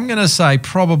podcast? I'm going to say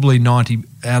probably 90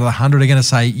 out of 100 are going to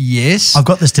say yes. I've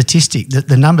got the statistic.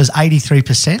 The number's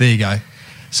 83%. There you go.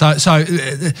 So,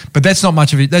 but that's not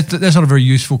much of it. That's not a very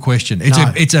useful question.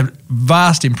 It's a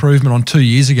vast improvement on 2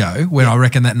 years ago, when I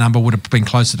reckon that number would have been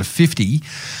closer to 50.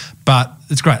 But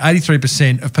it's great.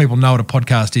 83% of people know what a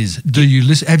podcast is. Do you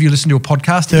listen? Have you listened to a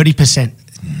podcast? 30%.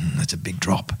 That's a big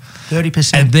drop.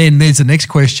 30%. And then there's the next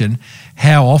question: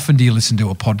 how often do you listen to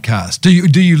a podcast? Do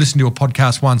you listen to a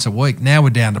podcast once a week? Now we're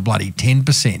down to bloody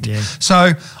 10%. Yeah.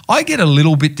 So I get a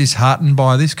little bit disheartened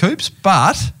by this, Coops,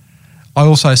 but I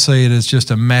also see it as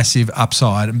just a massive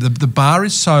upside. The bar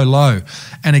is so low.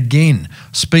 And again,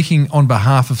 speaking on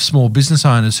behalf of small business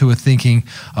owners who are thinking,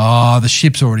 the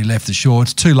ship's already left the shore,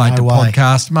 it's too late to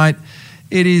podcast. Mate,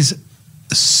 it is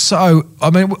so... I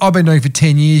mean, I've been doing it for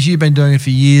 10 years. You've been doing it for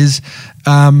years.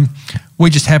 We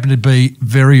just happen to be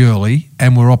very early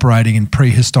and we're operating in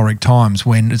prehistoric times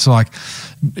when it's like,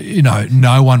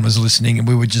 no one was listening and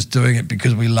we were just doing it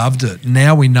because we loved it.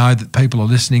 Now we know that people are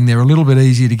listening. They're a little bit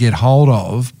easier to get hold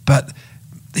of, but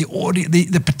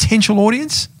the potential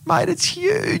audience, mate, it's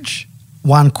huge.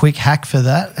 One quick hack for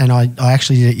that, and I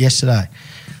actually did it yesterday.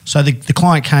 So the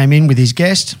client came in with his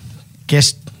guest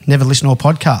never listened to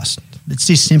a podcast. It's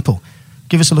this simple.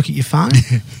 Give us a look at your phone.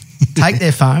 Take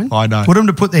their phone. I know. Put them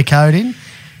to put their code in.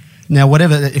 Now,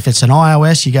 whatever, if it's an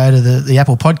iOS, you go to the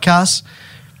Apple Podcasts,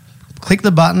 click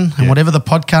the button, and whatever the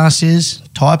podcast is,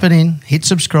 type it in, hit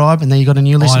subscribe, and then you got a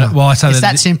new listener. It's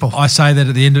that simple. I say that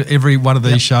at the end of every one of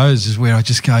these shows is where I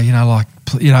just go,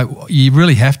 you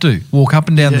really have to walk up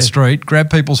and down the street,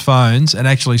 grab people's phones, and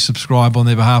actually subscribe on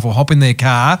their behalf, or hop in their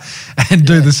car and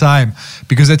do the same,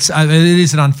 because it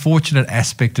is an unfortunate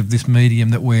aspect of this medium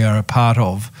that we are a part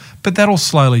of. But that'll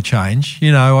slowly change.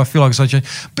 I feel like it's slowly change.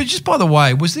 But just by the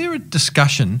way, was there a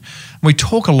discussion? We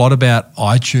talk a lot about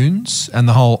iTunes and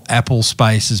the whole Apple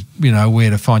space is,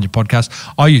 where to find your podcast.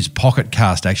 I use Pocket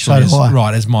Cast actually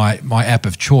as my app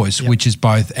of choice, which is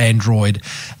both Android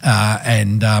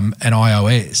and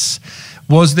iOS.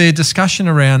 Was there discussion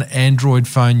around Android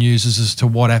phone users as to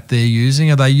what app they're using?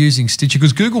 Are they using Stitcher?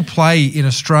 Because Google Play in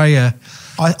Australia...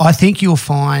 I think you'll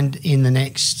find in the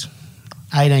next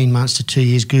 18 months to 2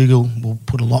 years, Google will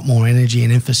put a lot more energy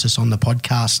and emphasis on the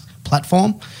podcast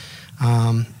platform.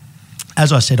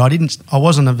 As I said, I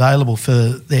wasn't available for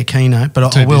their keynote,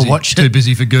 but I will watch it. Too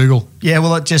busy for Google. Yeah,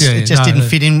 well, it just didn't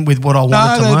fit in with what I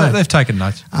wanted to learn. They've taken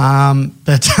notes.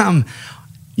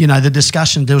 The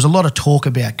discussion, there was a lot of talk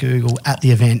about Google at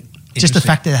the event. Just the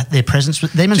fact that their presence,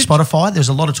 them and Spotify, there was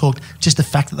a lot of talk, just the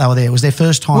fact that they were there. It was their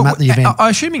first time at the event.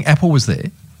 I'm assuming Apple was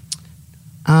there.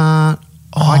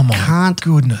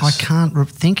 Goodness. I can't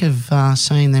think of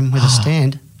seeing them with a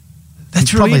stand.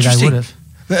 That's really interesting. They would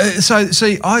have. So,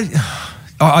 see,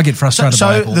 I get frustrated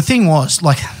by Apple. So the thing was,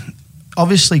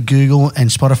 obviously Google and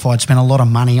Spotify had spent a lot of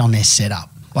money on their setup.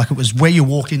 It was where you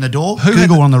walked in the door,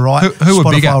 Google on the right, who were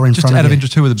Spotify bigger? were in Just front out of of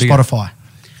interest, who were the bigger? Spotify.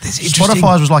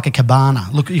 Spotify's was like a cabana.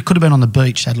 Look, you could have been on the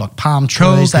beach. They had palm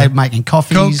trees. They were making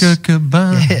coffees.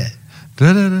 Cabana. Yeah.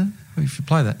 Well, you should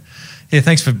play that. Yeah,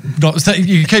 thanks for not.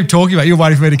 You keep talking about it. You're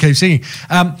waiting for me to keep singing.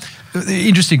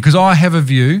 Interesting, because I have a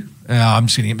view. I'm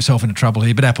just going to get myself into trouble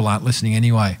here, but Apple aren't listening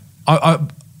anyway.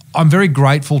 I'm very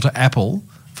grateful to Apple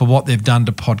for what they've done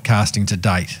to podcasting to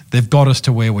date. They've got us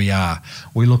to where we are.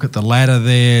 We look at the ladder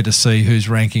there to see who's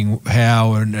ranking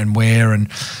how and where, and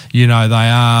they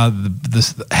are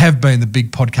have been the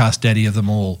big podcast daddy of them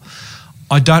all.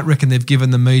 I don't reckon they've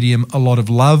given the medium a lot of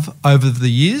love over the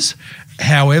years.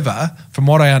 However, from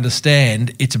what I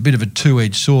understand, it's a bit of a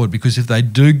two-edged sword, because if they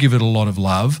do give it a lot of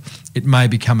love, it may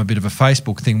become a bit of a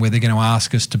Facebook thing where they're going to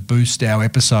ask us to boost our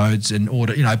episodes in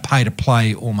order, pay to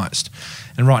play almost.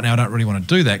 And right now I don't really want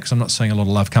to do that because I'm not seeing a lot of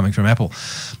love coming from Apple.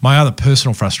 My other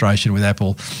personal frustration with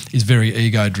Apple is very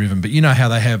ego-driven, but you know how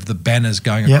they have the banners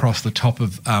going across the top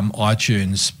of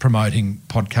iTunes promoting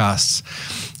podcasts?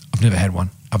 I've never had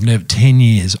one. 10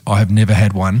 years, I have never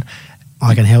had one.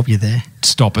 I can help you there.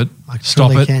 Stop it.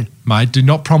 Stop it, mate. Do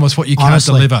not promise what you can't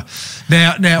deliver.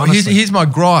 Now here's my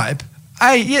gripe.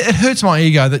 It hurts my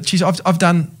ego that I've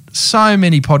done so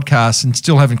many podcasts and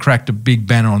still haven't cracked a big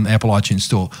banner on the Apple iTunes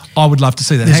store. I would love to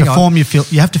see that. There's a form you fill.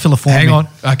 You have to fill a form. Hang on.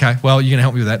 Okay. Well, you're going to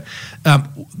help me with that.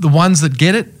 The ones that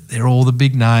get it, they're all the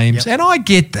big names, and I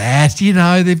get that.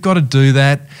 They've got to do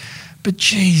that. But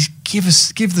geez, give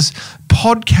this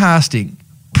podcasting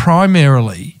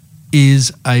primarily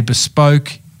is a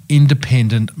bespoke,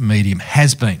 independent medium.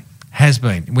 Has been.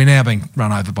 We're now being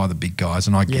run over by the big guys,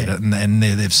 and I get it, and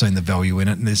they've seen the value in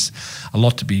it, and there's a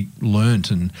lot to be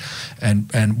learnt and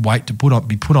weight to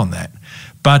be put on that.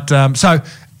 But so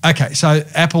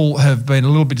Apple have been a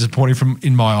little bit disappointing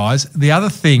in my eyes. The other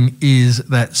thing is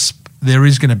that there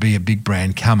is going to be a big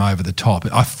brand come over the top.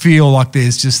 I feel like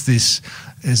there's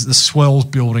the swells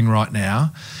building right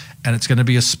now, and it's going to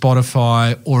be a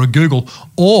Spotify or a Google,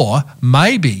 or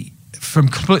maybe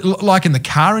like in the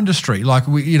car industry,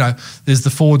 there's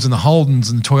the Fords and the Holdens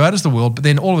and the Toyotas of the world, but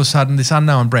then all of a sudden this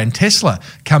unknown brand Tesla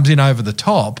comes in over the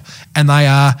top, and they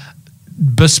are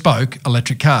bespoke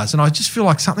electric cars. And I just feel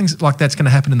like something like that's going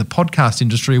to happen in the podcast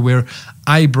industry, where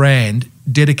a brand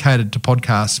dedicated to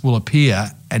podcasts will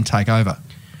appear and take over.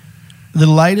 The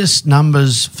latest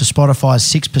numbers for Spotify is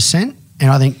 6%, and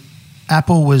I think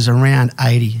Apple was around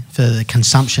 80 for the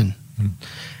consumption,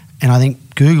 and I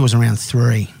think Google was around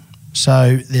 3.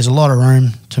 So there's a lot of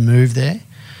room to move there.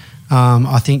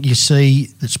 I think you see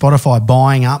that Spotify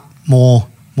buying up more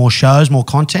shows, more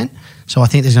content. So I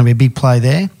think there's going to be a big play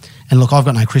there. And look, I've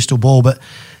got no crystal ball, but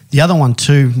the other one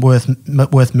too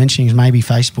worth mentioning is maybe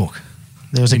Facebook.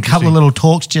 There was a couple of little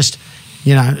talks just,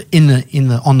 you know,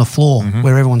 on the floor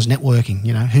where everyone's networking,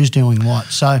 you know, who's doing what.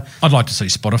 So I'd like to see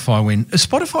Spotify win.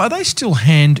 Spotify, are they still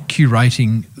hand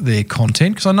curating their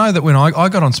content? Because I know that when I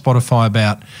got on Spotify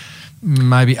about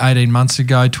maybe 18 months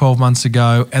ago, 12 months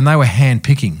ago, and they were hand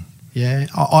picking. Yeah,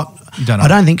 I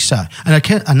don't think so. And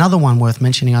another one worth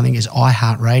mentioning, I think, is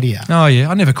iHeartRadio. Oh, yeah.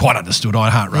 I never quite understood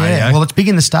iHeartRadio. Yeah, well, it's big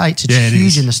in the States. It's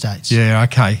huge in the States. Yeah,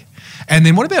 okay. And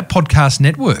then what about podcast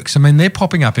networks? I mean, they're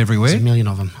popping up everywhere. There's a million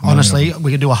of them. Honestly,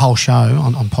 we could do a whole show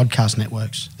on podcast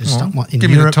networks. There's give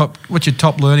me the top. What's your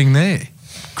top learning there?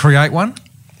 Create one?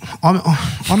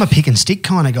 I'm a pick and stick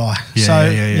kind of guy. Yeah,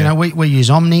 you know, we use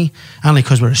Omni only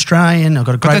because we're Australian. I've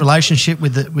got a great relationship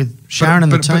with Sharon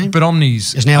and the team. But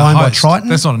Omni's is now owned by Triton.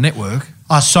 That's not a network.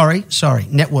 Oh, sorry,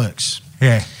 networks.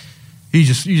 Yeah. You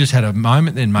just had a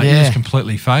moment then, mate. You just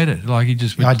completely faded. Like you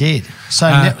just. I did. So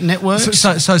networks.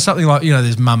 So something like, you know,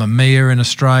 there's Mamma Mia in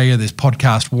Australia. There's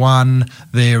Podcast One.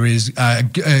 There is. I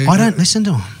don't listen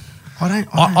to them.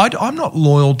 I'm not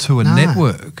loyal to a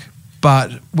network.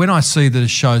 But when I see that a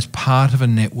show's part of a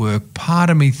network, part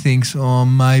of me thinks, oh,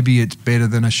 maybe it's better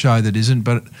than a show that isn't,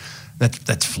 but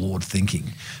that's flawed thinking.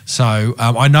 So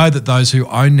I know that those who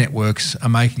own networks are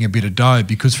making a bit of dough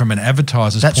because from an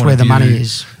advertiser's point of view... That's where the money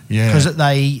is. Yeah. Because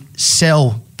they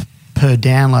sell per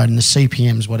download and the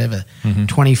CPM's whatever,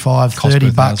 25,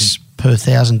 30 bucks per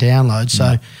 1,000 downloads.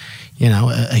 So, you know,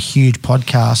 a huge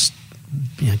podcast...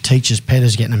 You know, Teachers Pet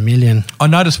is getting $1 million. I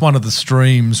noticed one of the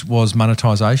streams was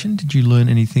monetisation. Did you learn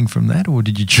anything from that, or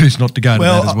did you choose not to go to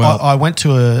that as well? I went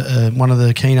to one of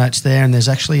the keynotes there, and there's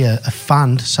actually a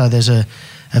fund. So there's a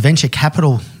venture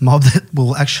capital mob that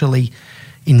will actually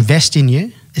invest in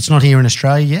you. It's not here in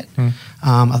Australia yet.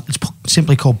 It's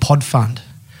simply called Pod Fund,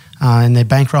 and they're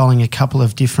bankrolling a couple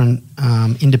of different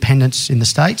independents in the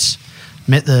States.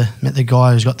 Met the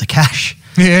guy who's got the cash.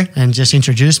 Yeah. And just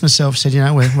introduced myself, said, you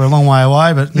know, we're a long way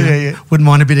away, but you know, wouldn't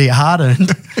mind a bit of your hard earned.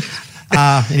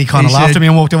 And he kind of laughed at me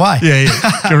and walked away. Yeah,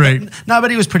 correct. No, but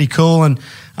he was pretty cool. And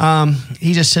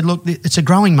he just said, look, it's a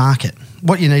growing market.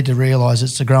 What you need to realise,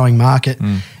 it's a growing market.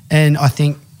 And I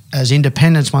think as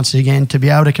independents, once again, to be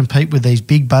able to compete with these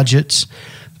big budgets,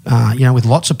 you know, with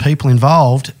lots of people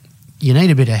involved, you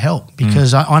need a bit of help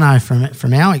because I know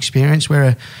from our experience,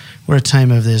 we're a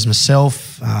team of, there's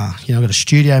myself, you know, I've got a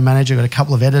studio manager, I've got a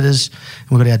couple of editors, and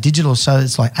we've got our digital, so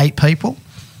it's like 8 people.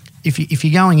 If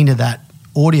you're going into that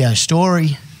audio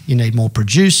story, you need more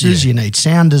producers, you need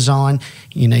sound design,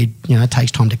 you need, you know, it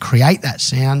takes time to create that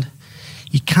sound.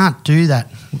 You can't do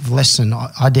that with less than,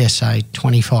 I dare say,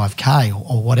 25K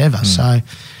or whatever. So,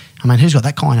 I mean, who's got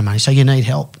that kind of money? So you need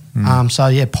help. So,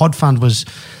 yeah, Pod Fund was...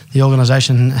 The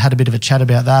organisation had a bit of a chat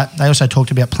about that. They also talked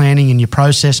about planning in your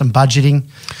process and budgeting.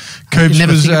 Coops,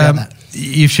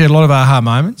 you've shared a lot of aha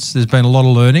moments. There's been a lot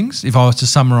of learnings. If I was to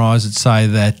summarise, I'd say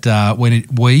that I'm going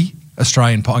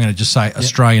to just say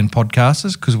Australian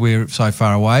podcasters, because we're so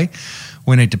far away,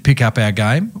 we need to pick up our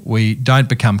game. We don't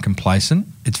become complacent.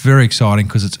 It's very exciting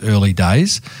because it's early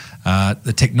days.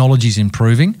 The technology's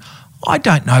improving. I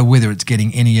don't know whether it's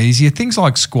getting any easier. Things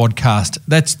like Squadcast,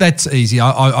 that's easy.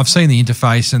 I've seen the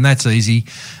interface and that's easy.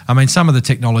 I mean, some of the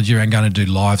technology around going to do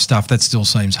live stuff, that still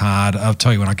seems hard. I'll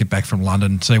tell you when I get back from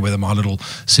London, see whether my little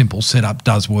simple setup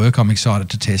does work. I'm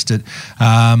excited to test it.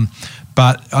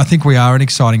 But I think we are in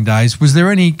exciting days. Was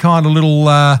there any kind of little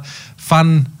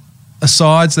fun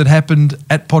asides that happened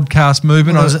at Podcast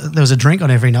Movement? Well, there was a drink on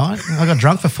every night. I got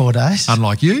drunk for 4 days.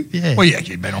 Unlike you? Yeah. Well,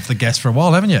 you've been off the gas for a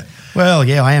while, haven't you? Well,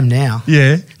 yeah, I am now.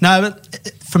 Yeah. No,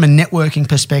 but from a networking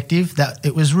perspective, that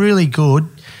it was really good,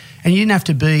 and you didn't have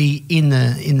to be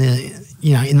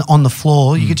on the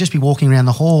floor. You could just be walking around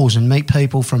the halls and meet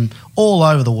people from all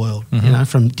over the world. You know,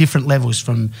 from different levels,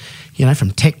 from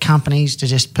tech companies to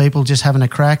just people just having a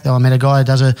crack. I met a guy who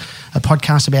does a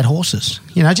podcast about horses.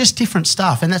 You know, just different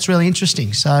stuff, and that's really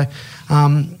interesting. So,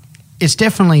 it's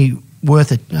definitely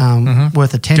worth it.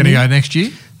 Worth attending. Going to go next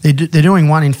year? They're doing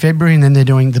one in February, and then they're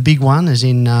doing the big one is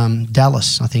in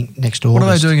Dallas, I think, next August. What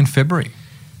are they doing in February?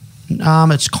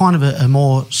 It's kind of a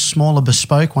more smaller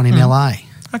bespoke one in LA.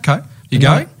 Okay. You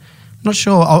going? Not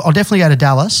sure. I'll definitely go to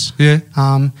Dallas. Yeah.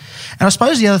 And I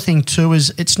suppose the other thing too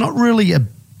is it's not really a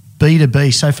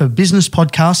B2B. So for business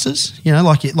podcasters, you know,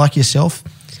 like yourself,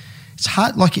 it's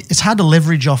hard to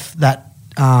leverage off that.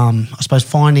 I suppose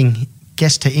finding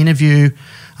guests to interview.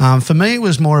 For me, it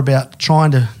was more about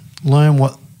trying to learn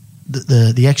what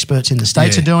the experts in the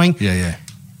States are doing. Yeah.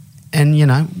 And,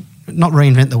 not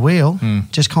reinvent the wheel,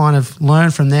 just kind of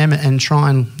learn from them and try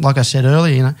and, like I said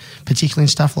earlier, particularly in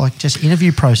stuff like just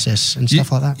interview process and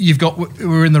stuff like that.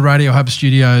 We're in the RadioHub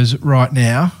studios right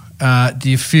now. Do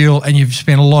you feel, and you've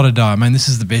spent a lot of time, I mean, this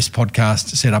is the best podcast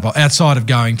setup outside of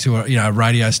going to a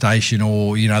radio station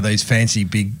or, these fancy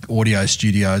big audio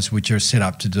studios which are set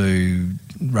up to do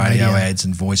radio ads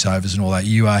and voiceovers and all that.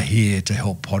 You are here to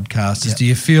help podcasters. Yep. Do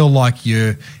you feel like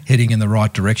you're heading in the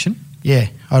right direction? Yeah,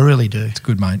 I really do. It's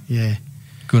good, mate. Yeah.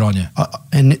 Good on you.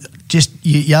 And just,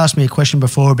 you asked me a question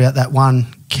before about that one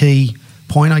key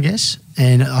point, I guess,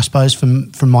 and I suppose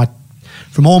from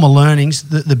all my learnings,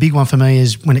 the big one for me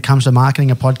is when it comes to marketing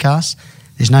a podcast,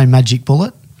 there's no magic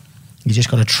bullet. You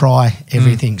just got to try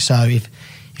everything. So if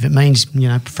it means,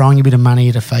 throwing a bit of money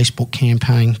at a Facebook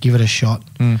campaign, give it a shot.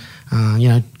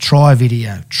 Try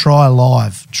video, try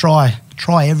live, try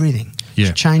everything.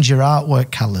 Yeah. Change your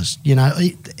artwork colours.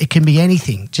 It can be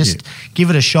anything. Just give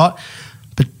it a shot.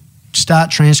 But start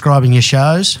transcribing your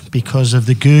shows because of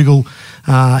the Google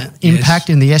impact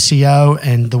in the SEO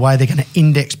and the way they're going to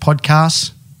index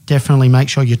podcasts. Definitely make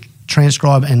sure you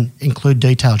transcribe and include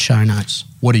detailed show notes.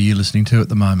 What are you listening to at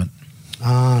the moment?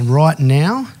 Right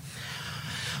now,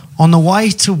 on the way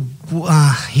to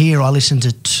here, I listen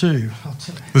to two.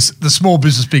 The Small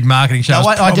Business Big Marketing Show. No,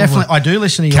 I do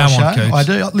listen to your show. I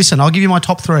do. Listen, I'll give you my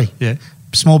top 3. Yeah.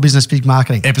 Small Business Big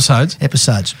Marketing.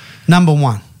 Episodes. Number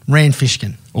 1, Rand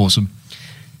Fishkin. Awesome.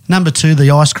 Number 2,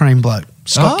 the ice cream bloke,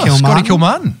 Scotty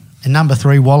Kilmartin. And number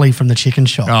 3, Wally from the Chicken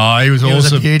Shop. Oh, he was awesome. He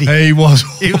was a beauty. He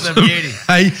was a beauty.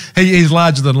 He's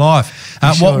larger than life.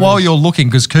 While you're looking,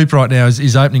 because Coop right now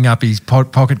is opening up his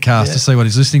pocket cast to see what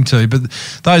he's listening to, but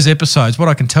those episodes, what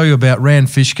I can tell you about Rand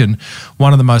Fishkin,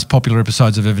 one of the most popular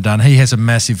episodes I've ever done. He has a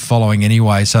massive following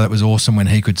anyway, so that was awesome when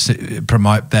he could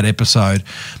promote that episode.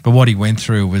 But what he went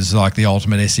through was like the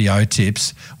ultimate SEO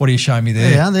tips. What are you showing me there?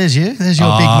 Yeah, there's you. There's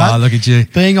your big mate. Look at you.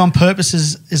 Being on purpose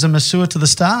is a masseur to the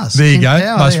stars. There you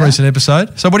go. Most recent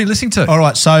episode. So what are you listening to? All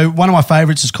right. So one of my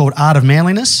favourites is called Art of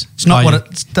Manliness. It's not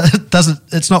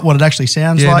it's not what it actually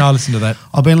sounds like. Yeah, no, I listen to that.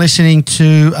 I've been listening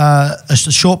to a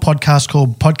short podcast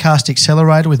called Podcast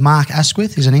Accelerator with Mark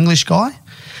Asquith. He's an English guy.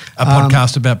 A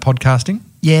podcast about podcasting?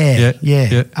 Yeah.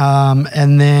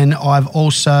 And then I've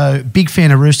also, big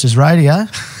fan of Roosters Radio.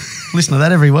 Listen to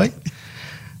that every week.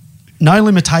 No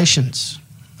Limitations.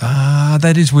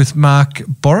 That is with Mark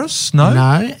Boris?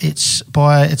 No, it's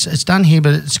done here,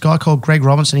 but it's a guy called Greg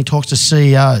Robinson. He talks to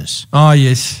CEOs. Oh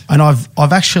yes, and I've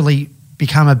actually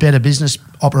become a better business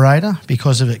operator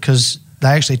because of it, because they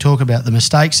actually talk about the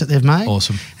mistakes that they've made.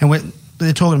 Awesome. And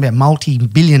they're talking about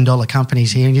multi-billion-dollar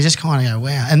companies here, and you just kind of go,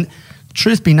 wow. And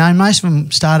truth be known, most of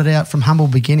them started out from humble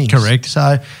beginnings. Correct.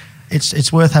 So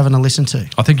it's worth having a listen to.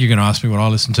 I think you're going to ask me what I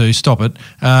listen to. Stop it.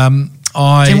 Tim,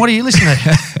 what are you listening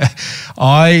to?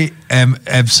 I am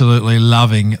absolutely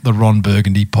loving the Ron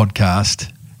Burgundy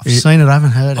podcast. I've seen it, I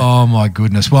haven't heard it. Oh, my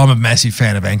goodness. Well, I'm a massive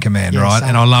fan of Anchorman, right? Same.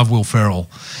 And I love Will Ferrell.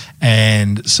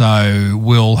 And so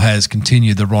Will has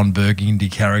continued the Ron Burgundy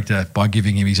character by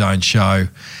giving him his own show.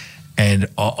 And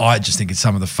I just think it's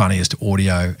some of the funniest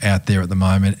audio out there at the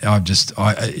moment. I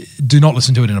do not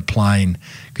listen to it in a plane,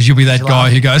 because you'll be that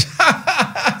guy who goes,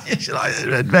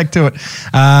 back to it.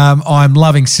 I'm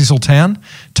loving Sizzletown,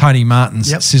 Tony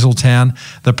Martin's Sizzletown.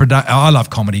 I love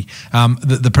comedy.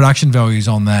 The production values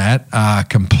on that are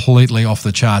completely off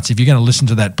the charts. If you're going to listen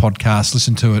to that podcast,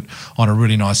 listen to it on a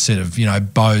really nice set of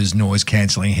Bose noise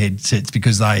cancelling headsets,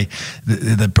 because I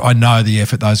know the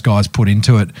effort those guys put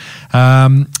into it.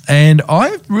 And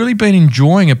I've really been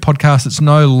enjoying a podcast that's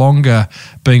no longer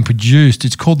being produced.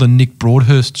 It's called the Nick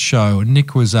Broadhurst Show. And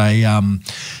Nick was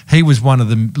he was one of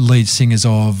the lead singers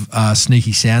of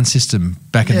Sneaky Sound System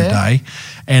back in the day.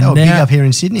 And they were big up here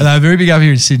in Sydney. They were very big up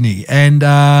here in Sydney. And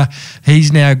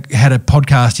he's now had a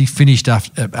podcast. He finished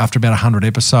after about 100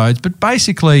 episodes, but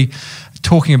basically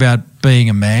talking about being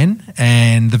a man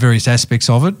and the various aspects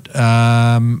of it.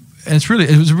 And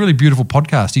it was a really beautiful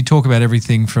podcast. He talked about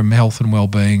everything from health and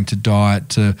well-being to diet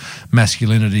to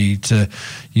masculinity to,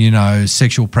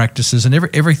 sexual practices and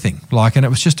everything. And it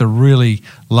was just a really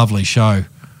lovely show.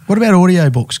 What about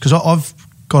audiobooks? Because I've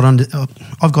got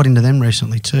into them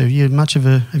recently too. Have you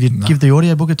give the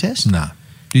audiobook a test? No.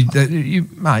 You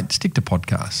mate, stick to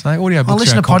podcasts. Audiobooks I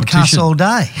listen to podcasts all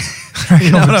day.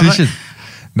 Competition.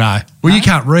 No. Well, you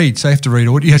can't read, so you have to read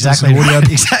audio. Exactly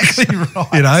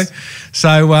right.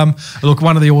 So, look,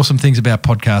 one of the awesome things about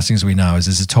podcasting, as we know, is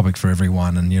there's a topic for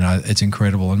everyone, and, it's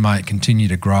incredible and may continue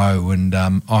to grow. And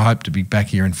I hope to be back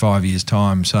here in 5 years'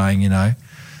 time saying,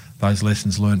 those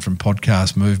lessons learned from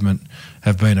podcast movement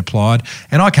have been applied.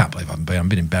 And I can't believe I haven't been. I'm a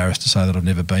bit embarrassed to say that I've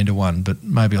never been to one, but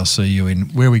maybe I'll see you in,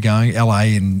 where are we going? LA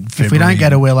in February. If we don't go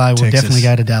to LA, we'll Texas. definitely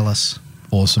go to Dallas.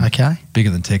 Awesome. Okay. Bigger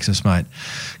than Texas, mate.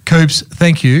 Coops,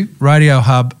 thank you.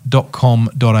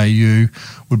 RadioHub.com.au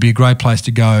would be a great place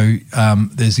to go.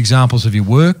 There's examples of your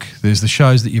work. There's the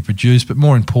shows that you produce. But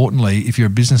more importantly, if you're a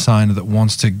business owner that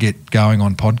wants to get going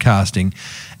on podcasting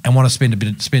and want to spend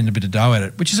a bit of dough at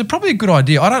it, which is probably a good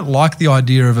idea. I don't like the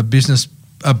idea of a business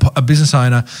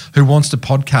owner who wants to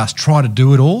podcast try to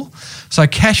do it all. So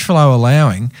cash flow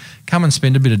allowing, come and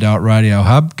spend a bit of dough at Radio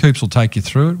Hub. Coops will take you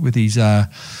through it with his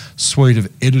suite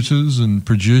of editors and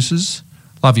producers.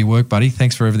 Love your work, buddy.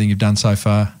 Thanks for everything you've done so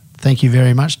far. Thank you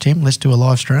very much, Tim. Let's do a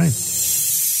live stream.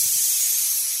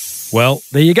 Well,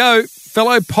 there you go.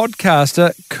 Fellow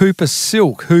podcaster Cooper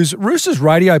Silk, whose Roosters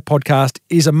Radio podcast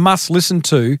is a must listen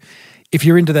to if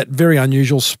you're into that very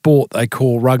unusual sport they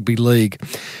call rugby league.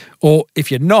 Or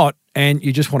if you're not and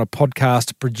you just want a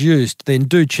podcast produced, then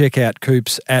do check out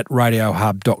Coops at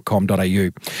radiohub.com.au.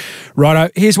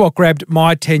 Righto, here's what grabbed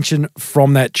my attention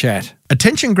from that chat.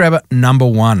 Attention grabber number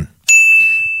 1.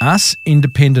 Us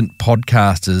independent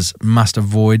podcasters must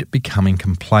avoid becoming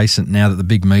complacent now that the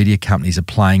big media companies are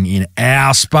playing in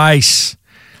our space.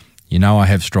 You know I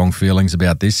have strong feelings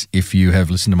about this if you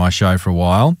have listened to my show for a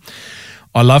while.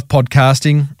 I love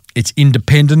podcasting. It's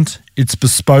independent. It's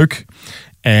bespoke.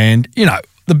 And, you know,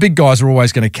 the big guys are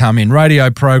always going to come in. Radio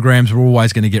programs are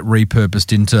always going to get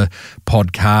repurposed into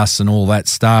podcasts and all that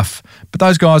stuff. But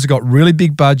those guys have got really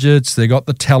big budgets. They've got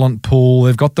the talent pool.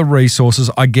 They've got the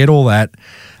resources. I get all that.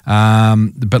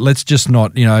 But let's just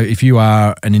not, you know, if you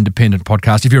are an independent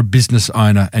podcast, if you're a business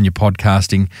owner and you're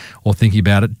podcasting or thinking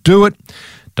about it, do it.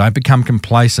 Don't become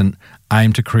complacent.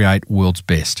 Aim to create world's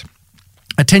best.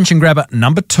 Attention grabber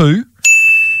number 2.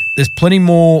 There's plenty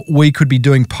more we could be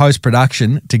doing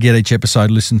post-production to get each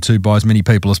episode listened to by as many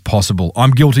people as possible.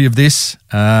 I'm guilty of this.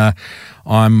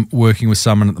 I'm working with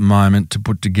someone at the moment to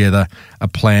put together a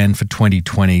plan for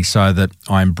 2020 so that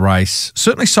I embrace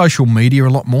certainly social media a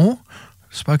lot more.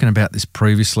 I've spoken about this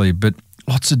previously, but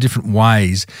lots of different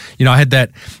ways. You know, I had that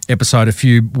episode a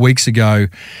few weeks ago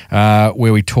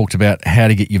where we talked about how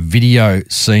to get your video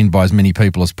seen by as many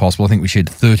people as possible. I think we shared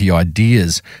 30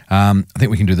 ideas. I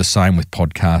think we can do the same with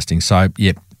podcasting. So,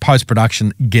 yeah,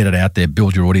 post-production, get it out there,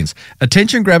 build your audience.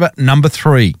 Attention grabber number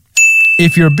 3.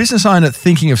 If you're a business owner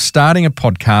thinking of starting a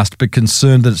podcast but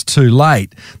concerned that it's too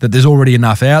late, that there's already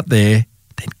enough out there,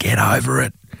 then get over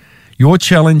it. Your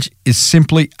challenge is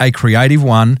simply a creative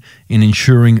one in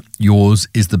ensuring yours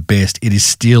is the best. It is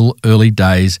still early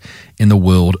days in the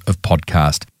world of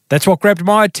podcast. That's what grabbed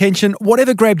my attention.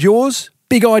 Whatever grabbed yours,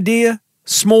 big idea,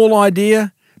 small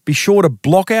idea, be sure to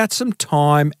block out some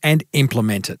time and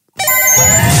implement it.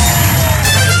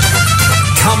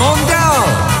 Come on down.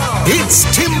 It's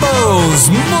Timbo's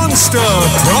Monster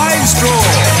Prize Draw.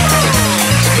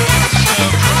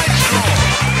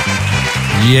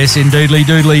 Yes, indeedly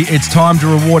doodly. It's time to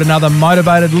reward another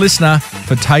motivated listener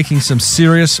for taking some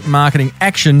serious marketing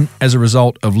action as a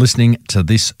result of listening to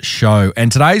this show.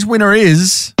 And today's winner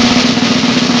is...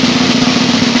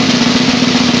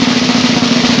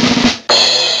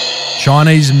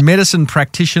 Chinese medicine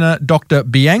practitioner Dr.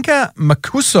 Bianca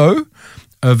Makuso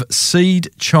of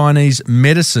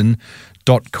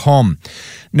seedchinesemedicine.com.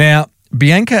 Now,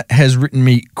 Bianca has written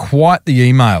me quite the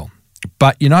email,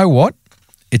 but you know what?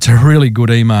 It's a really good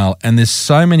email, and there's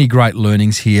so many great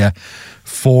learnings here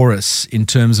for us in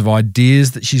terms of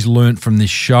ideas that she's learnt from this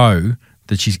show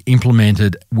that she's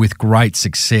implemented with great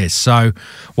success. So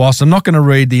whilst I'm not going to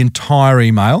read the entire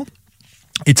email,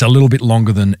 it's a little bit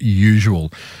longer than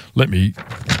usual. Let me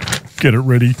get it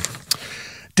ready.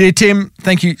 Dear Tim,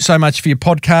 thank you so much for your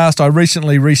podcast. I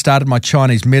recently restarted my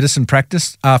Chinese medicine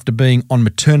practice after being on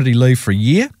maternity leave for a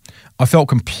year. I felt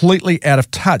completely out of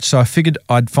touch, so I figured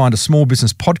I'd find a small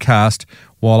business podcast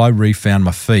while I refound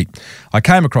my feet. I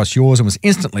came across yours and was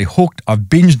instantly hooked. I've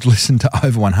binged listened to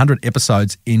over 100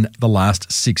 episodes in the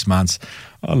last 6 months.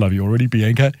 I love you already,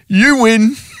 Bianca. You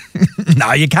win.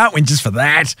 No, you can't win just for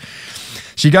that.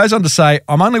 She goes on to say,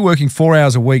 I'm only working 4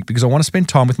 hours a week because I want to spend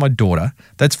time with my daughter.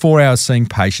 That's 4 hours seeing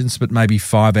patients, but maybe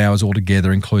 5 hours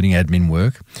altogether, including admin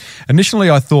work. Initially,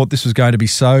 I thought this was going to be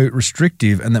so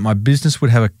restrictive and that my business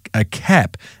would have a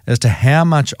cap as to how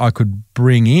much I could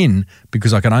bring in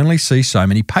because I can only see so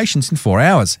many patients in 4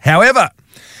 hours. However,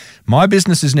 my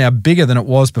business is now bigger than it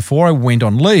was before I went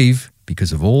on leave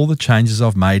because of all the changes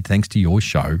I've made thanks to your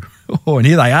show. Oh, and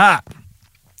here they are.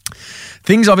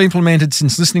 Things I've implemented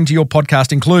since listening to your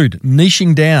podcast include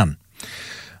niching down.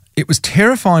 It was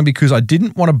terrifying because I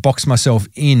didn't want to box myself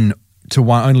in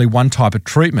to only one type of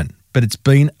treatment, but it's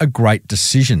been a great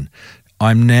decision.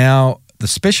 I'm now the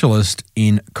specialist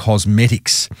in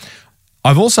cosmetics.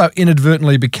 I've also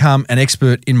inadvertently become an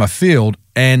expert in my field,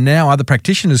 and now other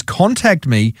practitioners contact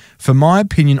me for my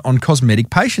opinion on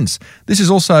cosmetic patients. This is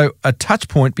also a touch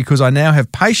point because I now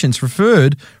have patients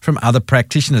referred from other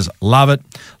practitioners. Love it.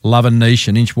 Love a niche,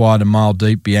 an inch wide, a mile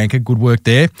deep. Bianca, good work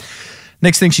there.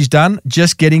 Next thing she's done,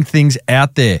 just getting things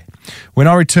out there. When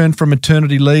I returned from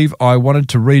maternity leave, I wanted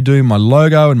to redo my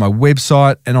logo and my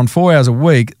website, and on 4 hours a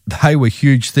week, they were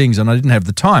huge things and I didn't have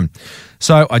the time.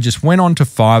 So I just went on to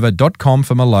fiverr.com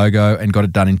for my logo and got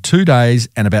it done in 2 days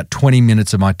and about 20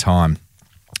 minutes of my time.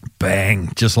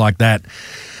 Bang, just like that.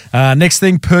 Next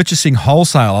thing, purchasing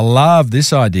wholesale. I love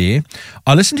this idea.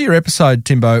 I listened to your episode,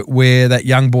 Timbo, where that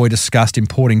young boy discussed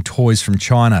importing toys from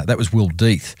China. That was Will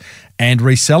Death, and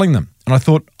reselling them. And I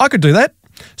thought, I could do that.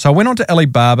 So I went on to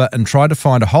Alibaba and tried to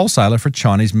find a wholesaler for a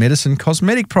Chinese medicine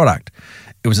cosmetic product.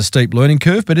 It was a steep learning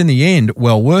curve, but in the end,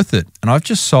 well worth it. And I've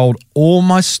just sold all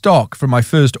my stock from my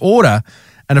first order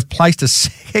and have placed a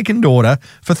second order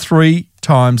for 3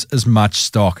 times as much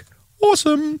stock.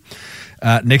 Awesome.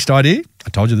 Next idea. I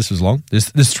told you this was long. There's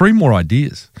 3 more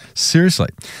ideas. Seriously.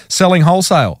 Selling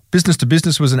wholesale. Business to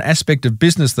business was an aspect of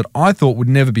business that I thought would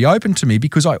never be open to me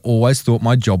because I always thought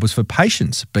my job was for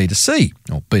patients, B2C,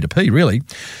 or B2P really.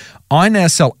 I now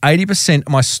sell 80% of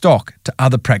my stock to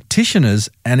other practitioners,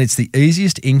 and it's the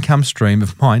easiest income stream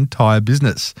of my entire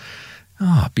business.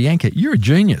 Bianca, you're a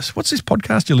genius. What's this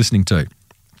podcast you're listening to?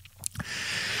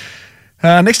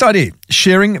 Next idea,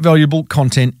 sharing valuable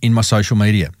content in my social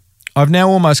media. I've now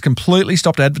almost completely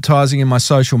stopped advertising in my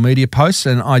social media posts,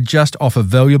 and I just offer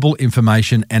valuable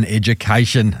information and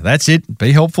education. That's it.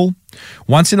 Be helpful.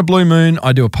 Once in a blue moon,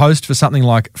 I do a post for something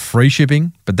like free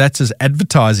shipping, but that's as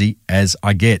advertising as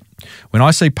I get. When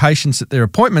I see patients at their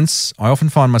appointments, I often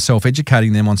find myself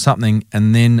educating them on something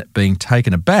and then being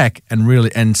taken aback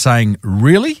and saying,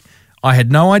 really? I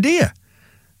had no idea.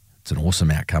 It's an awesome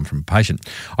outcome from a patient.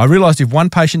 I realised if one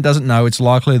patient doesn't know, it's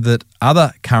likely that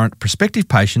other current prospective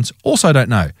patients also don't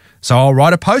know. So I'll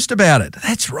write a post about it.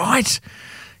 That's right.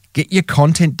 Get your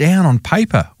content down on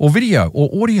paper or video or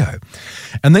audio.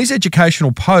 And these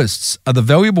educational posts are the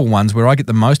valuable ones where I get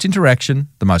the most interaction,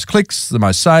 the most clicks, the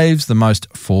most saves, the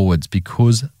most forwards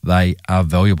because they are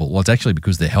valuable. Well, it's actually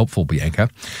because they're helpful,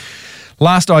 Bianca.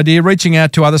 Last idea, reaching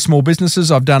out to other small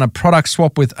businesses. I've done a product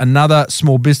swap with another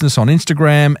small business on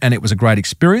Instagram and it was a great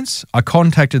experience. I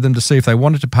contacted them to see if they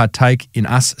wanted to partake in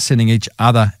us sending each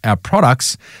other our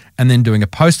products and then doing a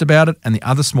post about it, and the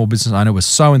other small business owner was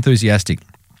so enthusiastic.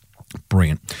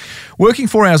 Brilliant. Working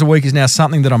 4 hours a week is now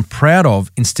something that I'm proud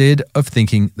of instead of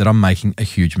thinking that I'm making a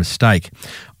huge mistake.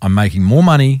 I'm making more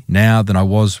money now than I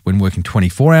was when working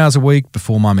 24 hours a week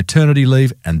before my maternity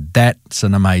leave, and that's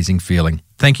an amazing feeling.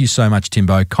 Thank you so much,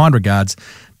 Timbo. Kind regards,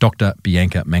 Dr.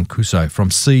 Bianca Mancuso from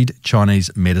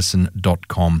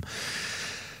seedchinesemedicine.com.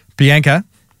 Bianca,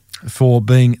 for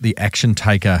being the action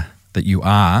taker that you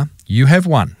are, you have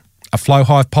won a Flow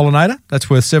Hive pollinator.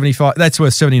 That's worth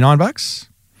 $79.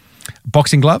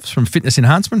 Boxing gloves from Fitness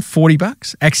Enhancement,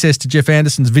 $40. Access to Jeff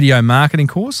Anderson's video marketing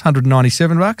course, $197.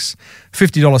 $50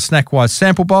 Snackwise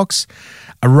sample box.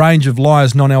 A range of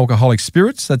Liar's non-alcoholic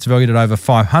spirits, that's valued at over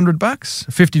 $500.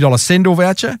 $50 Sendor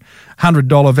voucher.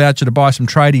 $100 voucher to buy some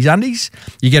tradies undies.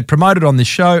 You get promoted on this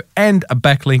show and a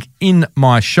backlink in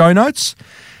my show notes.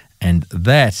 And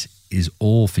that is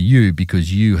all for you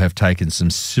because you have taken some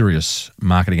serious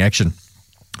marketing action.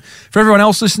 For everyone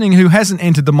else listening who hasn't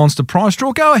entered the Monster Prize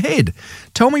Draw, go ahead.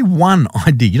 Tell me one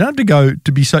idea. You don't have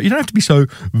to be so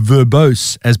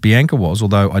verbose as Bianca was,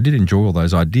 although I did enjoy all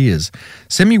those ideas.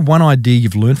 Send me one idea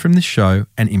you've learned from this show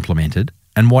and implemented,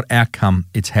 and what outcome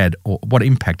it's had or what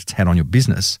impact it's had on your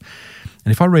business.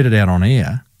 And if I read it out on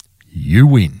air, you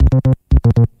win.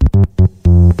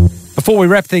 Before we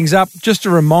wrap things up, just a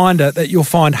reminder that you'll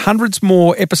find hundreds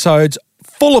more episodes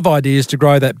full of ideas to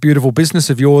grow that beautiful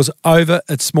business of yours over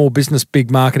at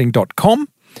smallbusinessbigmarketing.com.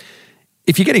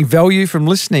 If you're getting value from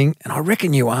listening, and I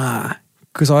reckon you are,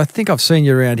 because I think I've seen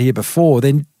you around here before,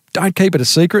 then don't keep it a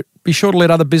secret. Be sure to let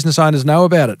other business owners know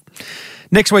about it.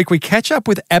 Next week, we catch up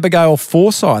with Abigail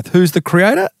Forsyth, who's the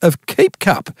creator of Keep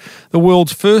Cup, the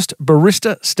world's first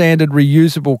barista standard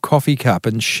reusable coffee cup.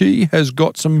 And she has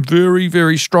got some very,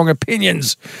 very strong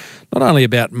opinions, not only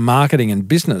about marketing and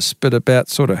business, but about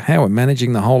sort of how we're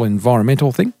managing the whole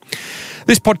environmental thing.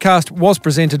 This podcast was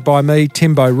presented by me,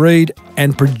 Timbo Reid,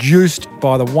 and produced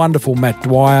by the wonderful Matt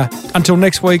Dwyer. Until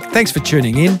next week, thanks for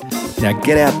tuning in. Now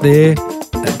get out there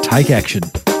and take action.